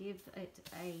and give it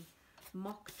a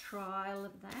mock trial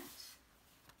of that.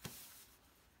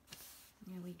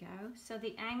 There we go. So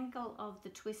the angle of the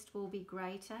twist will be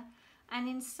greater. And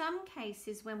in some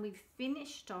cases, when we've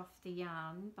finished off the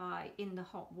yarn in the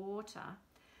hot water,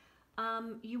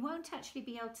 you won't actually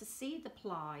be able to see the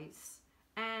plies,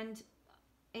 and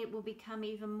it will become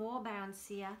even more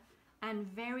bouncier and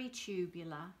very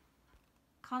tubular,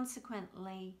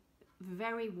 consequently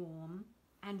very warm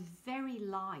and very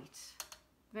light,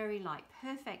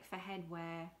 perfect for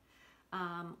headwear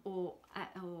or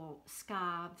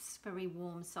scarves, very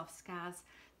warm soft scarves.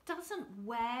 Doesn't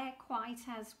wear quite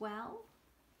as well,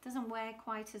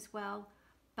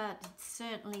 but it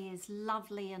certainly is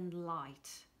lovely and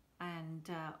light and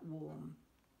warm.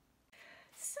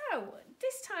 So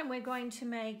this time we're going to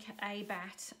make a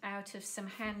bat out of some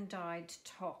hand-dyed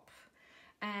top,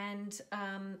 and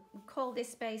call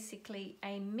this basically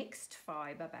a mixed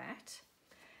fibre bat.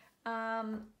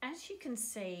 As you can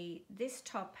see, this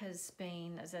top has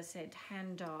been, as I said,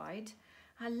 hand-dyed.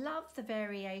 I love the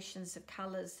variations of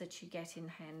colours that you get in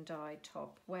hand-dyed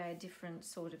top, where different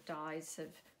sort of dyes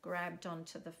have grabbed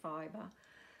onto the fibre.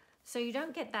 So you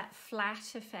don't get that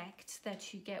flat effect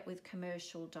that you get with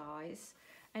commercial dyes,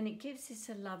 and it gives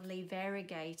it a lovely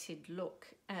variegated look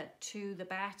to the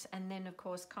bat, and then of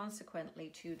course consequently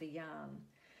to the yarn.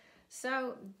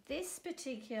 So this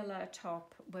particular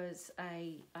top was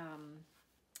a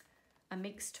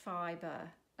mixed fibre,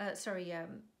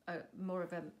 more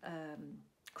of a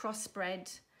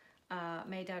crossbred,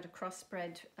 made out of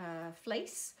crossbred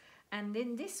fleece, and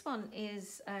then this one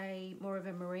is more of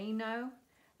a merino.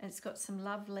 It's got some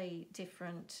lovely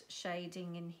different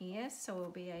shading in here, so we'll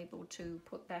be able to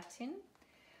put that in.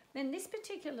 Then this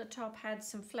particular top had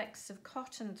some flecks of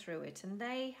cotton through it, and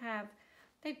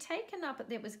they've taken up,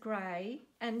 it was grey,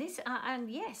 and this,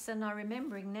 and I'm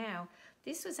remembering now,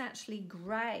 this was actually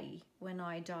grey when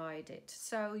I dyed it.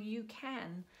 So you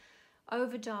can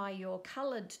over dye your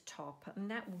coloured top,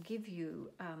 and that will give you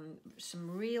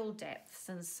some real depths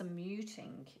and some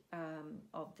muting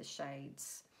of the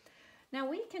shades. Now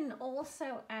we can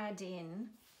also add in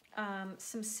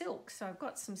some silk. So I've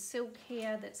got some silk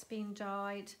here that's been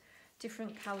dyed,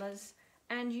 different colours,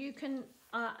 and you can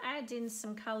add in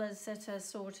some colours that are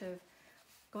sort of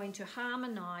going to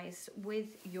harmonise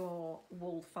with your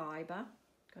wool fibre.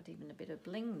 Got even a bit of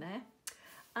bling there.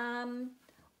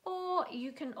 Or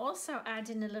you can also add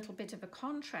in a little bit of a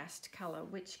contrast colour,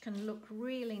 which can look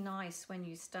really nice when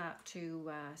you start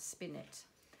to spin it.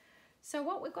 So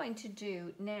what we're going to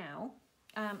do now,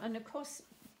 and of course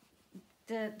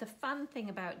the fun thing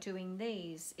about doing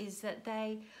these is that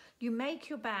you make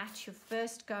your batch your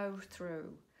first go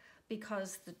through,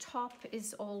 because the top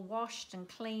is all washed and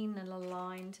clean and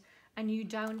aligned, and you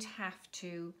don't have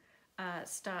to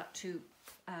start to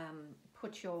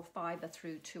put your fibre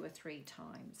through 2 or 3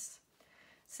 times.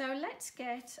 So let's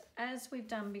get, as we've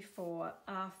done before,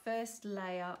 our first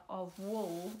layer of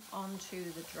wool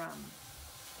onto the drum.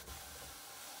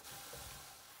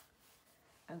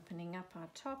 Opening up our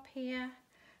top here,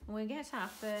 and we get our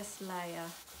first layer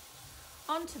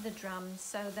onto the drum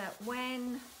so that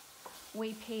when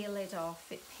we peel it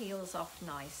off, it peels off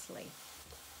nicely.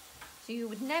 So you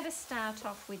would never start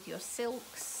off with your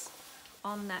silks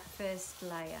on that first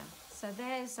layer. So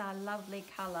there's our lovely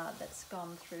colour that's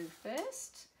gone through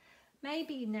first.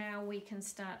 Maybe now we can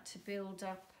start to build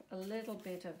up a little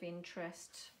bit of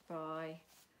interest by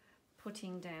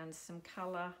putting down some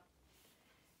colour,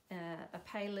 a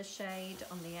paler shade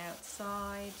on the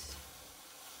outside,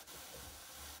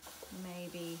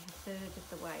 maybe a third of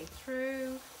the way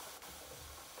through.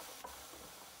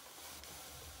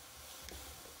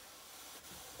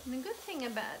 And the good thing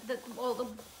about that, well, the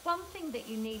one thing that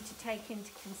you need to take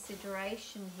into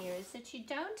consideration here is that you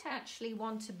don't actually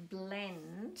want to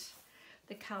blend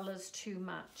the colours too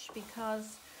much,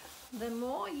 because the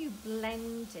more you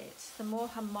blend it, the more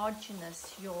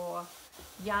homogeneous your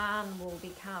yarn will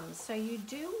become. So you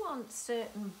do want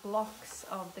certain blocks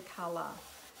of the colour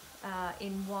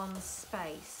in one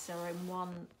space or in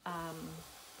one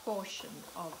portion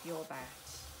of your bat.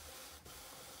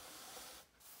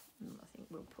 I think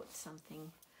we'll put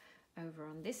something over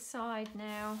on this side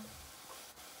now.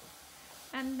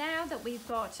 And now that we've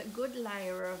got a good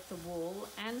layer of the wool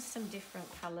and some different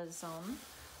colours on,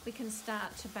 we can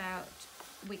start to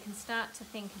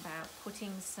think about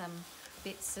putting some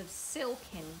bits of silk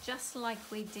in, just like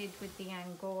we did with the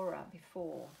Angora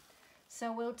before.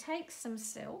 So we'll take some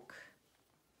silk,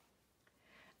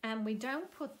 and we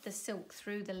don't put the silk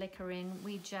through the liquor in,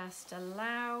 we just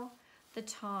allow the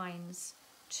tines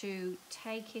to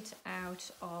take it out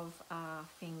of our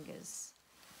fingers.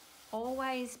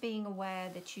 Always being aware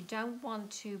that you don't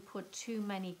want to put too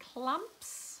many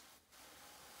clumps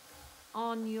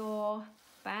on your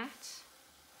bat,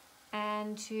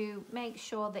 and to make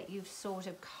sure that you've sort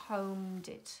of combed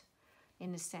it,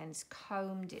 in a sense,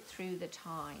 combed it through the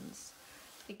tines,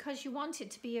 because you want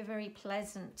it to be a very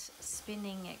pleasant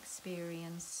spinning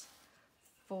experience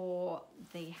for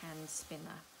the hand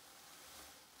spinner.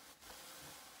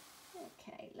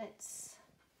 Okay, let's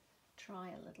try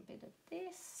a little bit of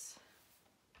this.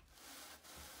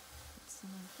 Put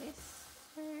some of this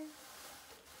there.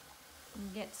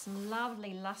 And get some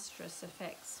lovely lustrous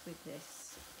effects with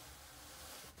this.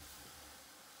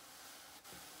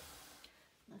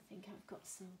 I think I've got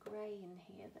some grey in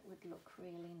here that would look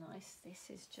really nice. This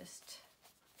is just,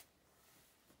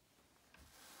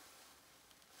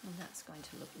 and that's going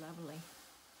to look lovely.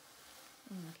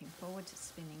 I'm looking forward to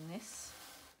spinning this.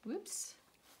 Whoops.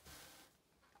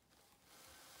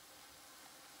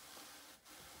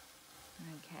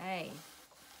 Okay.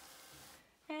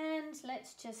 And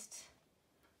let's just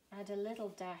add a little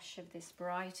dash of this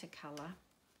brighter colour,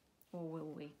 or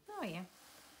will we? Oh yeah.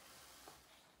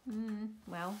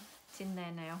 Well, it's in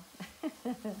there now.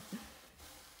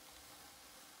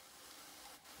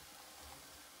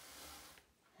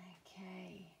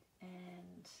 Okay,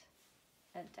 and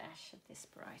a dash of this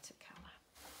brighter colour.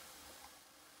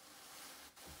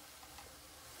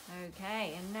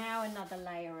 Okay, and now another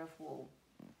layer of wool.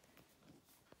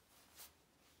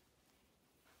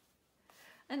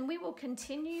 And we will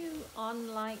continue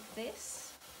on like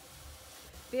this,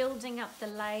 building up the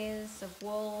layers of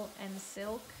wool and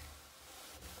silk.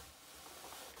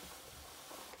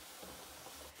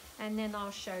 And then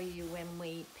I'll show you when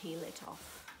we peel it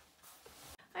off.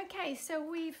 Okay, so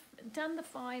we've done the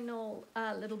final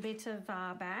little bit of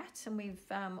our bat, and we've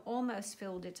almost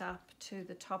filled it up to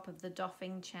the top of the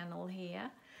doffing channel here.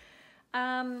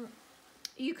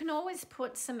 You can always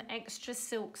put some extra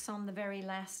silks on the very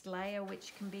last layer,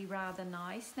 which can be rather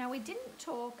nice. Now, we didn't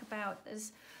talk about,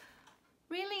 there's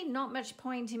really not much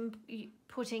point in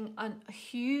putting a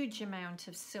huge amount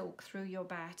of silk through your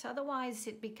bat. Otherwise,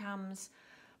 it becomes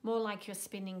more like you're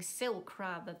spinning silk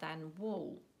rather than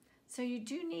wool. So you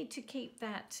do need to keep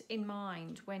that in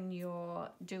mind when you're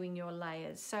doing your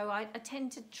layers. So I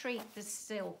tend to treat the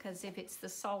silk as if it's the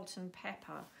salt and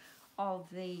pepper of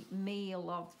the meal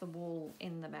of the wool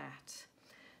in the bat.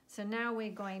 So now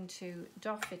we're going to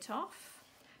doff it off.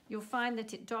 You'll find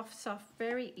that it doffs off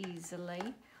very easily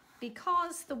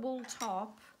because the wool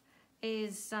top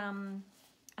is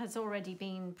has already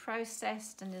been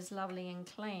processed and is lovely and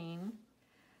clean.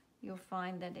 You'll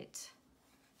find that it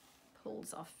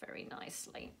pulls off very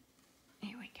nicely.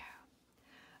 Here we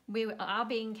go. We are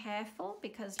being careful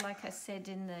because, like I said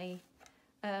in the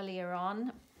earlier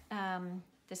on,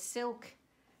 the silk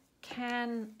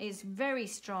is very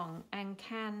strong and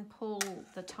can pull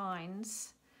the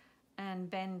tines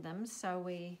and bend them, so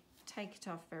we take it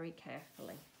off very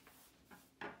carefully.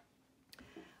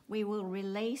 We will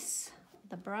release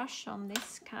the brush on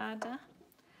this carder,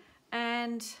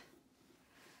 and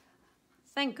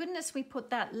thank goodness we put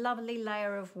that lovely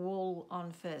layer of wool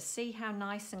on first. See how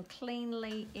nice and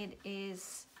cleanly it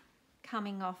is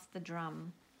coming off the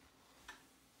drum.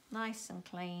 Nice and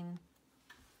clean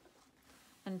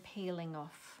and peeling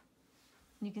off.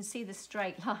 And you can see the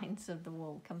straight lines of the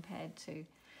wool compared to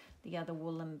the other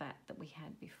woolen bat that we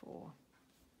had before.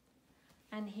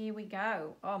 And here we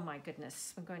go. Oh my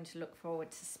goodness, we're going to look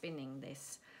forward to spinning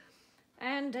this.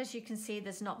 And as you can see,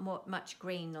 there's not much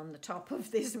green on the top of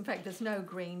this. In fact, there's no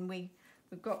green. We've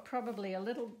got probably a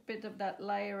little bit of that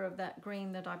layer of that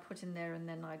green that I put in there, and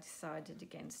then I decided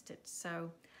against it.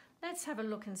 So let's have a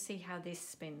look and see how this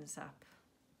spins up.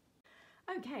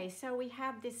 Okay, so we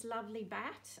have this lovely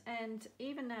bat, and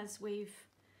even as we've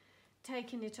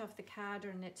taken it off the carder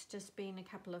and it's just been a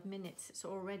couple of minutes, it's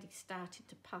already started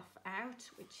to puff out,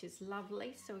 which is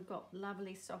lovely. So we've got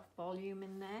lovely soft volume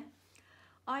in there.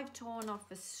 I've torn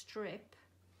off a strip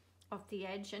of the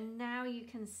edge, and now you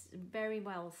can very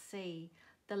well see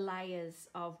the layers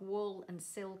of wool and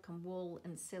silk and wool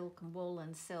and silk and wool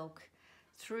and silk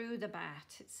through the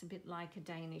bat. It's a bit like a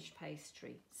Danish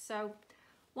pastry. So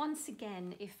once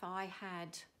again, if I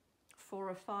had 4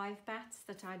 or 5 bats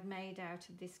that I'd made out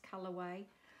of this colorway,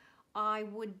 I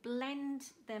would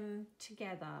blend them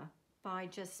together by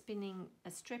just spinning a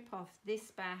strip off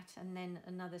this bat and then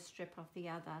another strip off the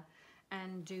other,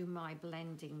 and do my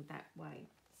blending that way.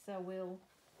 So we'll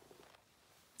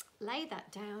lay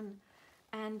that down,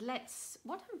 and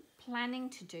what I'm planning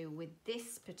to do with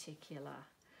this particular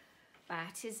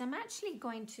bat is I'm actually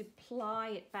going to ply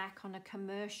it back on a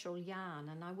commercial yarn,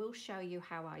 and I will show you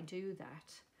how I do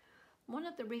that. One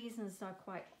of the reasons I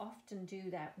quite often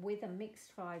do that with a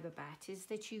mixed fibre bat is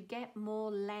that you get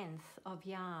more length of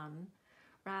yarn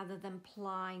rather than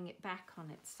plying it back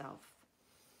on itself.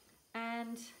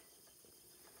 And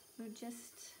we'll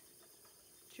just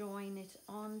join it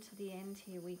on to the end.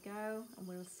 Here we go, and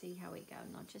we'll see how we go.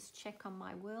 And I'll just check on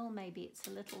my wool, maybe it's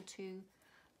a little too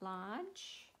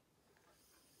large.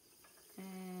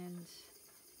 And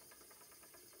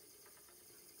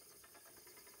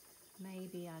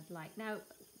maybe I'd like, now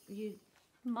you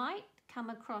might come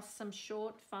across some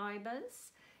short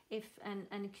fibres and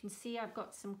you can see I've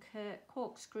got some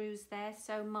corkscrews there,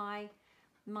 so my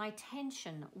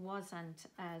tension wasn't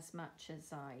as much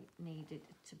as I needed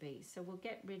it to be. So we'll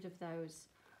get rid of those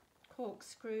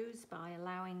corkscrews by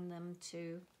allowing them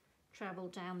to travel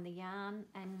down the yarn.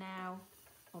 And now,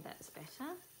 oh, that's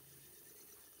better.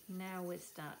 Now we'll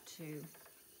start to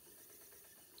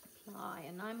apply,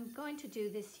 and I'm going to do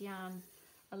this yarn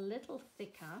a little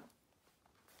thicker,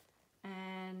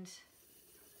 and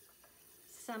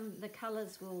the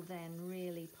colours will then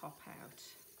really pop out.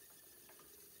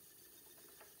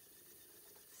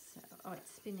 So, oh,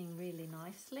 it's spinning really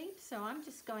nicely. So I'm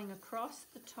just going across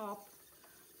the top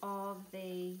of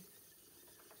the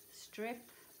strip,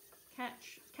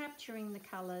 capturing the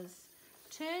colours,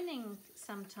 turning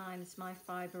sometimes my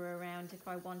fibre around if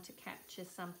I want to capture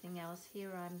something else.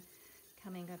 Here I'm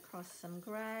coming across some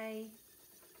grey,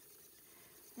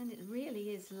 and it really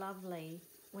is lovely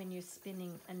when you're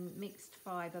spinning a mixed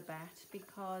fibre bat,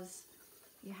 because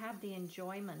you have the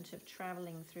enjoyment of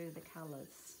travelling through the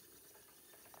colours.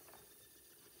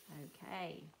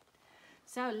 Okay,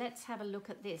 so let's have a look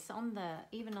at this.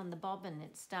 Even on the bobbin,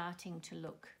 it's starting to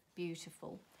look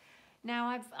beautiful. Now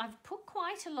I've put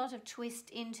quite a lot of twist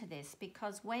into this,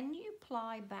 because when you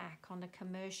ply back on a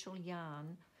commercial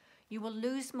yarn, you will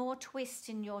lose more twist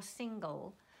in your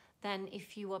single than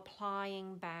if you were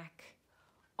plying back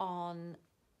on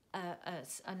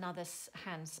another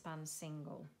hand spun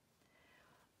single.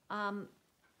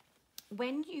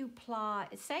 When you ply,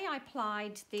 say I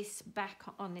plied this back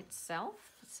on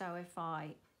itself, so if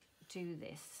I do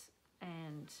this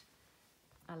and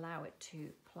allow it to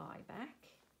ply back,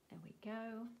 there we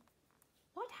go.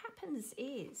 What happens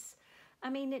is, I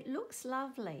mean, it looks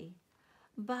lovely,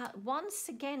 but once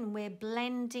again, we're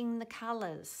blending the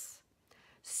colours.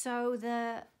 So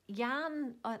the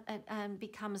yarn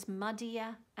becomes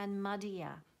muddier and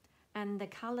muddier, and the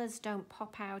colours don't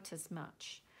pop out as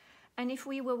much. And if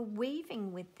we were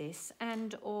weaving with this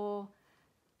or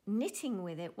knitting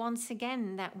with it, once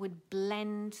again, that would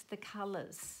blend the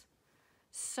colours.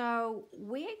 So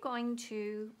we're going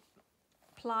to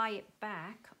ply it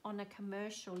back on a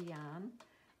commercial yarn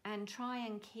and try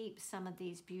and keep some of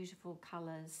these beautiful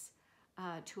colours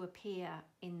to appear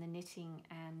in the knitting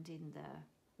and in the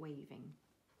weaving.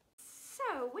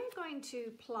 So we're going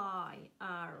to ply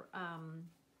our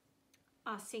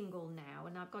single now,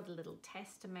 and I've got a little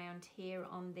test amount here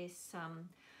on this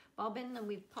bobbin, and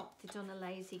we've popped it on a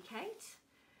Lazy Kate.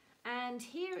 And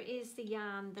here is the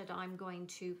yarn that I'm going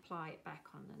to ply it back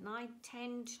on, and I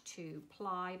tend to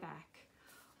ply back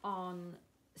on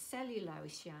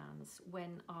cellulose yarns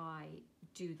when I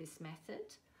do this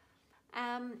method.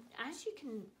 As you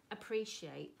can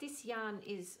appreciate, this yarn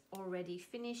is already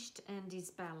finished and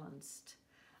is balanced,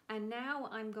 and now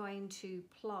I'm going to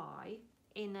ply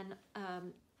in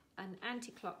an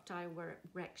anti-clock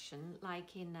direction,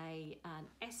 like in an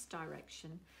S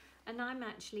direction, and I'm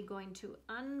actually going to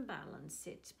unbalance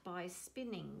it by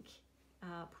spinning,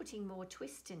 putting more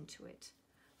twist into it.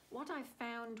 What I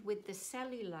found with the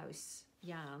cellulose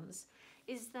yarns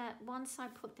is that once I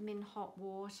put them in hot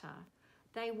water,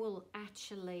 they will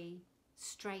actually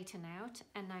straighten out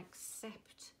and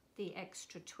accept the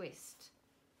extra twist.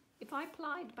 If I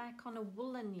plied back on a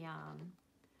woolen yarn,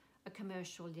 a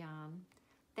commercial yarn,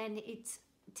 then it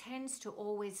tends to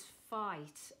always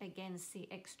fight against the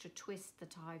extra twist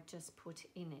that I've just put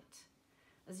in it.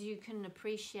 As you can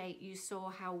appreciate, you saw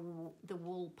how the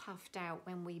wool puffed out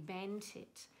when we bent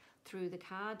it through the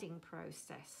carding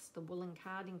process, the woolen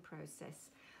carding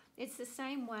process. It's the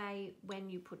same way when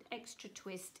you put extra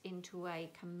twist into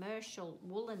a commercial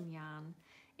woolen yarn,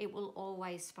 it will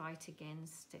always fight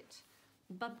against it.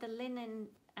 but the linen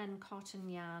and cotton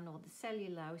yarn or the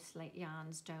cellulose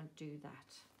yarns don't do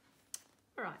that.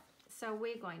 All right, so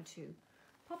we're going to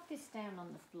pop this down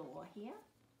on the floor here,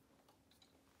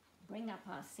 bring up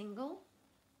our single.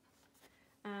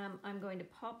 I'm going to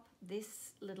pop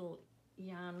this little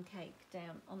yarn cake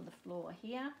down on the floor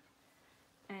here,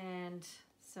 and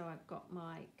so I've got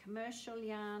my commercial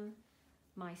yarn,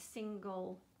 my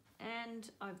single,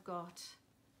 and I've got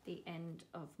the end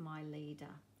of my leader.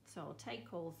 So I'll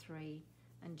take all three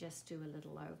and just do a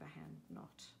little overhand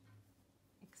knot.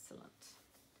 Excellent.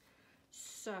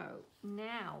 So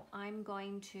now I'm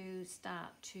going to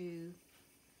start to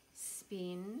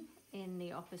spin in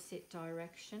the opposite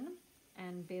direction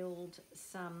and build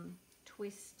some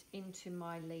twist into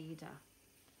my leader.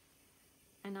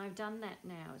 And I've done that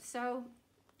now. So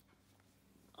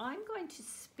I'm going to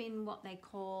spin what they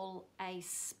call a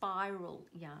spiral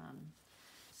yarn.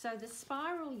 So the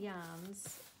spiral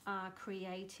yarns are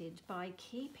created by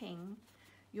keeping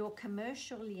your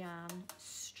commercial yarn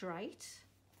straight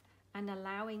and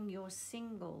allowing your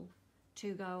single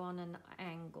to go on an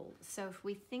angle. So if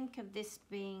we think of this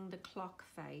being the clock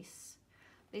face,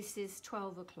 this is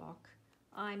 12 o'clock,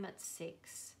 I'm at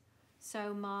 6.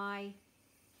 So my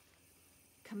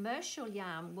commercial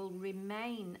yarn will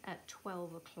remain at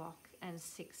 12 o'clock and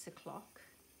 6 o'clock,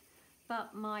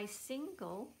 but my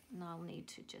single, and I'll need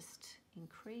to just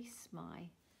increase my,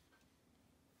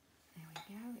 there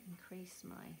we go, increase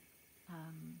my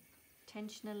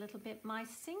tension a little bit. My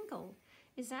single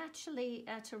is actually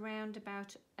at around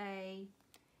about a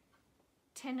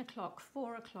 10 o'clock,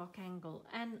 4 o'clock angle,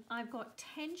 and I've got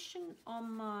tension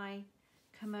on my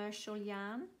commercial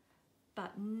yarn,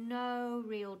 but no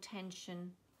real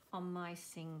tension on my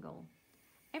single.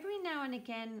 Every now and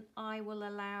again, I will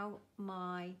allow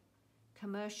my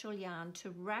commercial yarn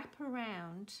to wrap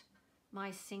around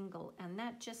my single, and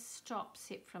that just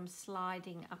stops it from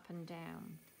sliding up and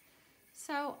down.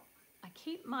 So I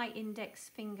keep my index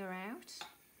finger out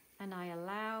and I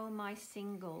allow my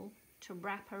single to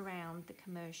wrap around the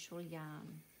commercial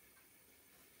yarn.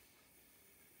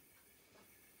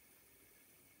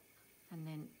 And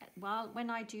then when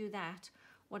I do that,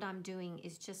 what I'm doing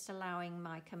is just allowing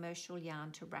my commercial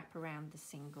yarn to wrap around the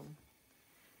single.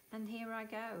 And here I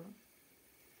go.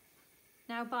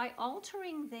 Now by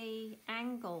altering the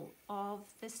angle of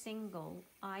the single,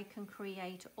 I can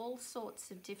create all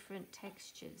sorts of different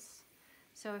textures.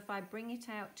 So if I bring it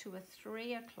out to a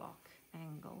 3 o'clock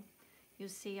angle, you'll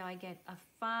see I get a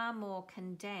far more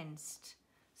condensed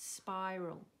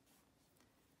spiral,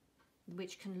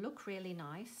 which can look really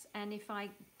nice. And if I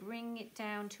bring it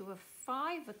down to a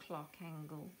 5 o'clock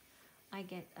angle, I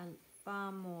get a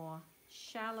far more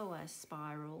shallower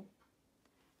spiral,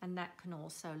 and that can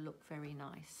also look very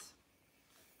nice.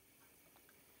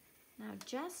 Now,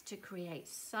 just to create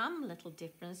some little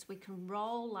difference, we can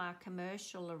roll our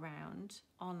commercial around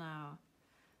on our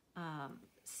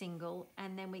single,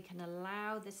 and then we can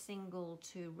allow the single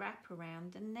to wrap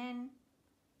around, and then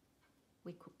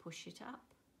we could push it up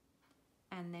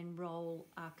and then roll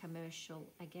our commercial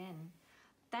again.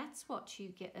 That's what you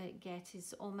get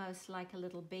is almost like a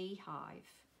little beehive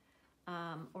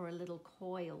or a little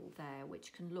coil there,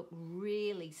 which can look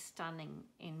really stunning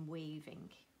in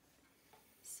weaving.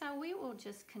 So we will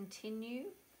just continue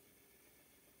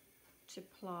to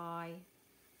ply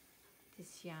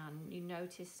this yarn. You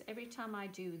notice every time I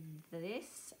do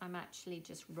this, I'm actually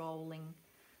just rolling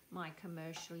my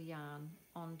commercial yarn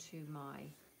onto my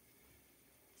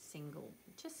single,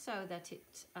 just so that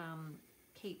it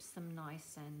keeps them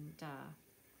nice and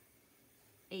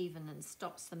even and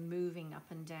stops them moving up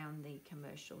and down the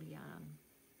commercial yarn.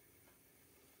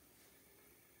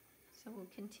 So we'll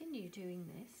continue doing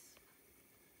this,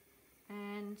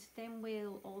 and then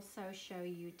we'll also show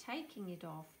you taking it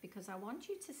off, because I want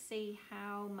you to see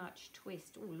how much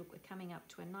twist. Oh, look, we're coming up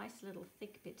to a nice little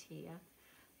thick bit here.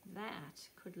 That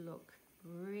could look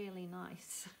really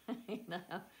nice, you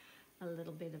know, a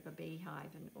little bit of a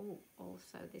beehive. And oh,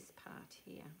 also this part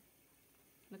here.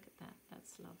 Look at that,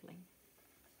 that's lovely.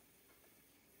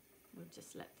 We'll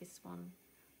just let this one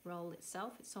roll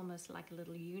itself. It's almost like a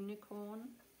little unicorn.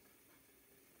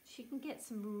 So you can get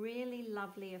some really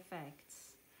lovely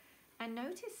effects. And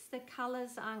notice the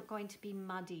colours aren't going to be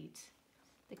muddied.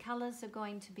 The colours are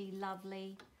going to be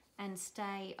lovely and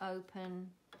stay open,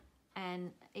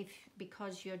 and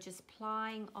because you're just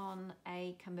plying on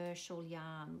a commercial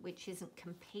yarn which isn't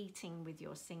competing with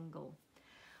your single.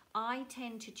 I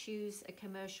tend to choose a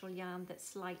commercial yarn that's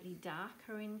slightly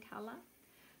darker in colour,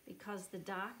 because the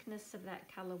darkness of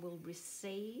that colour will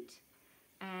recede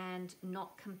and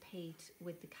not compete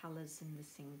with the colours in the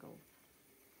single.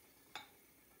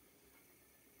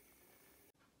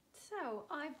 So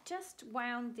I've just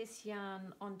wound this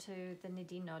yarn onto the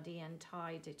niddy noddy and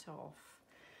tied it off,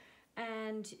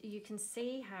 and you can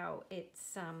see how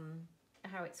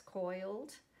it's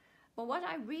coiled. But what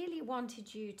I really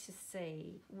wanted you to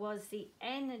see was the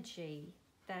energy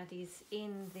that is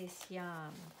in this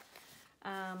yarn.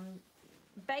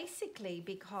 Basically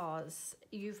because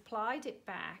you've plied it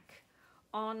back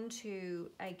onto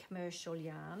a commercial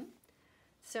yarn.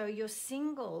 So your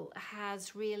single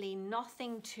has really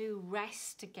nothing to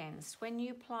rest against. When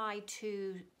you ply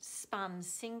two spun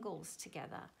singles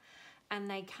together and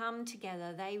they come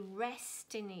together, they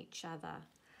rest in each other.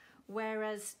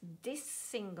 Whereas this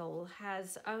single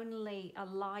has only a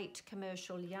light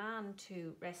commercial yarn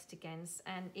to rest against,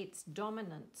 and it's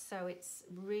dominant, so it's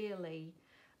really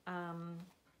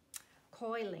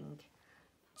coiling.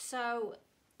 So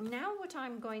now what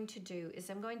I'm going to do is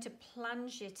I'm going to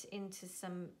plunge it into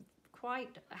some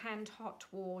quite hand hot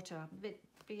water,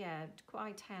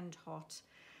 quite hand hot.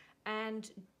 And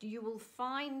you will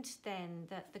find then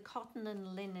that the cotton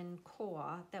and linen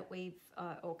core that we've,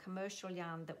 or commercial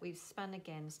yarn that we've spun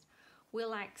against,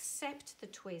 will accept the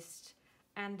twist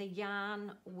and the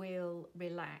yarn will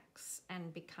relax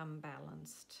and become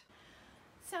balanced.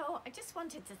 So I just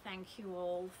wanted to thank you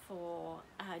all for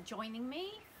joining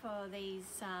me for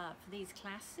these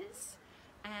classes,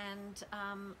 and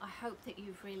I hope that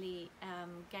you've really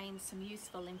gained some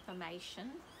useful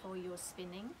information for your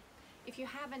spinning. If you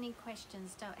have any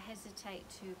questions, don't hesitate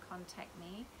to contact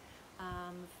me.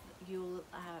 You'll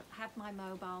have my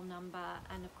mobile number,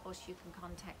 and of course you can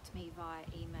contact me via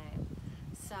email.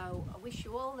 So I wish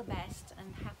you all the best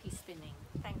and happy spinning.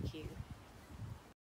 Thank you.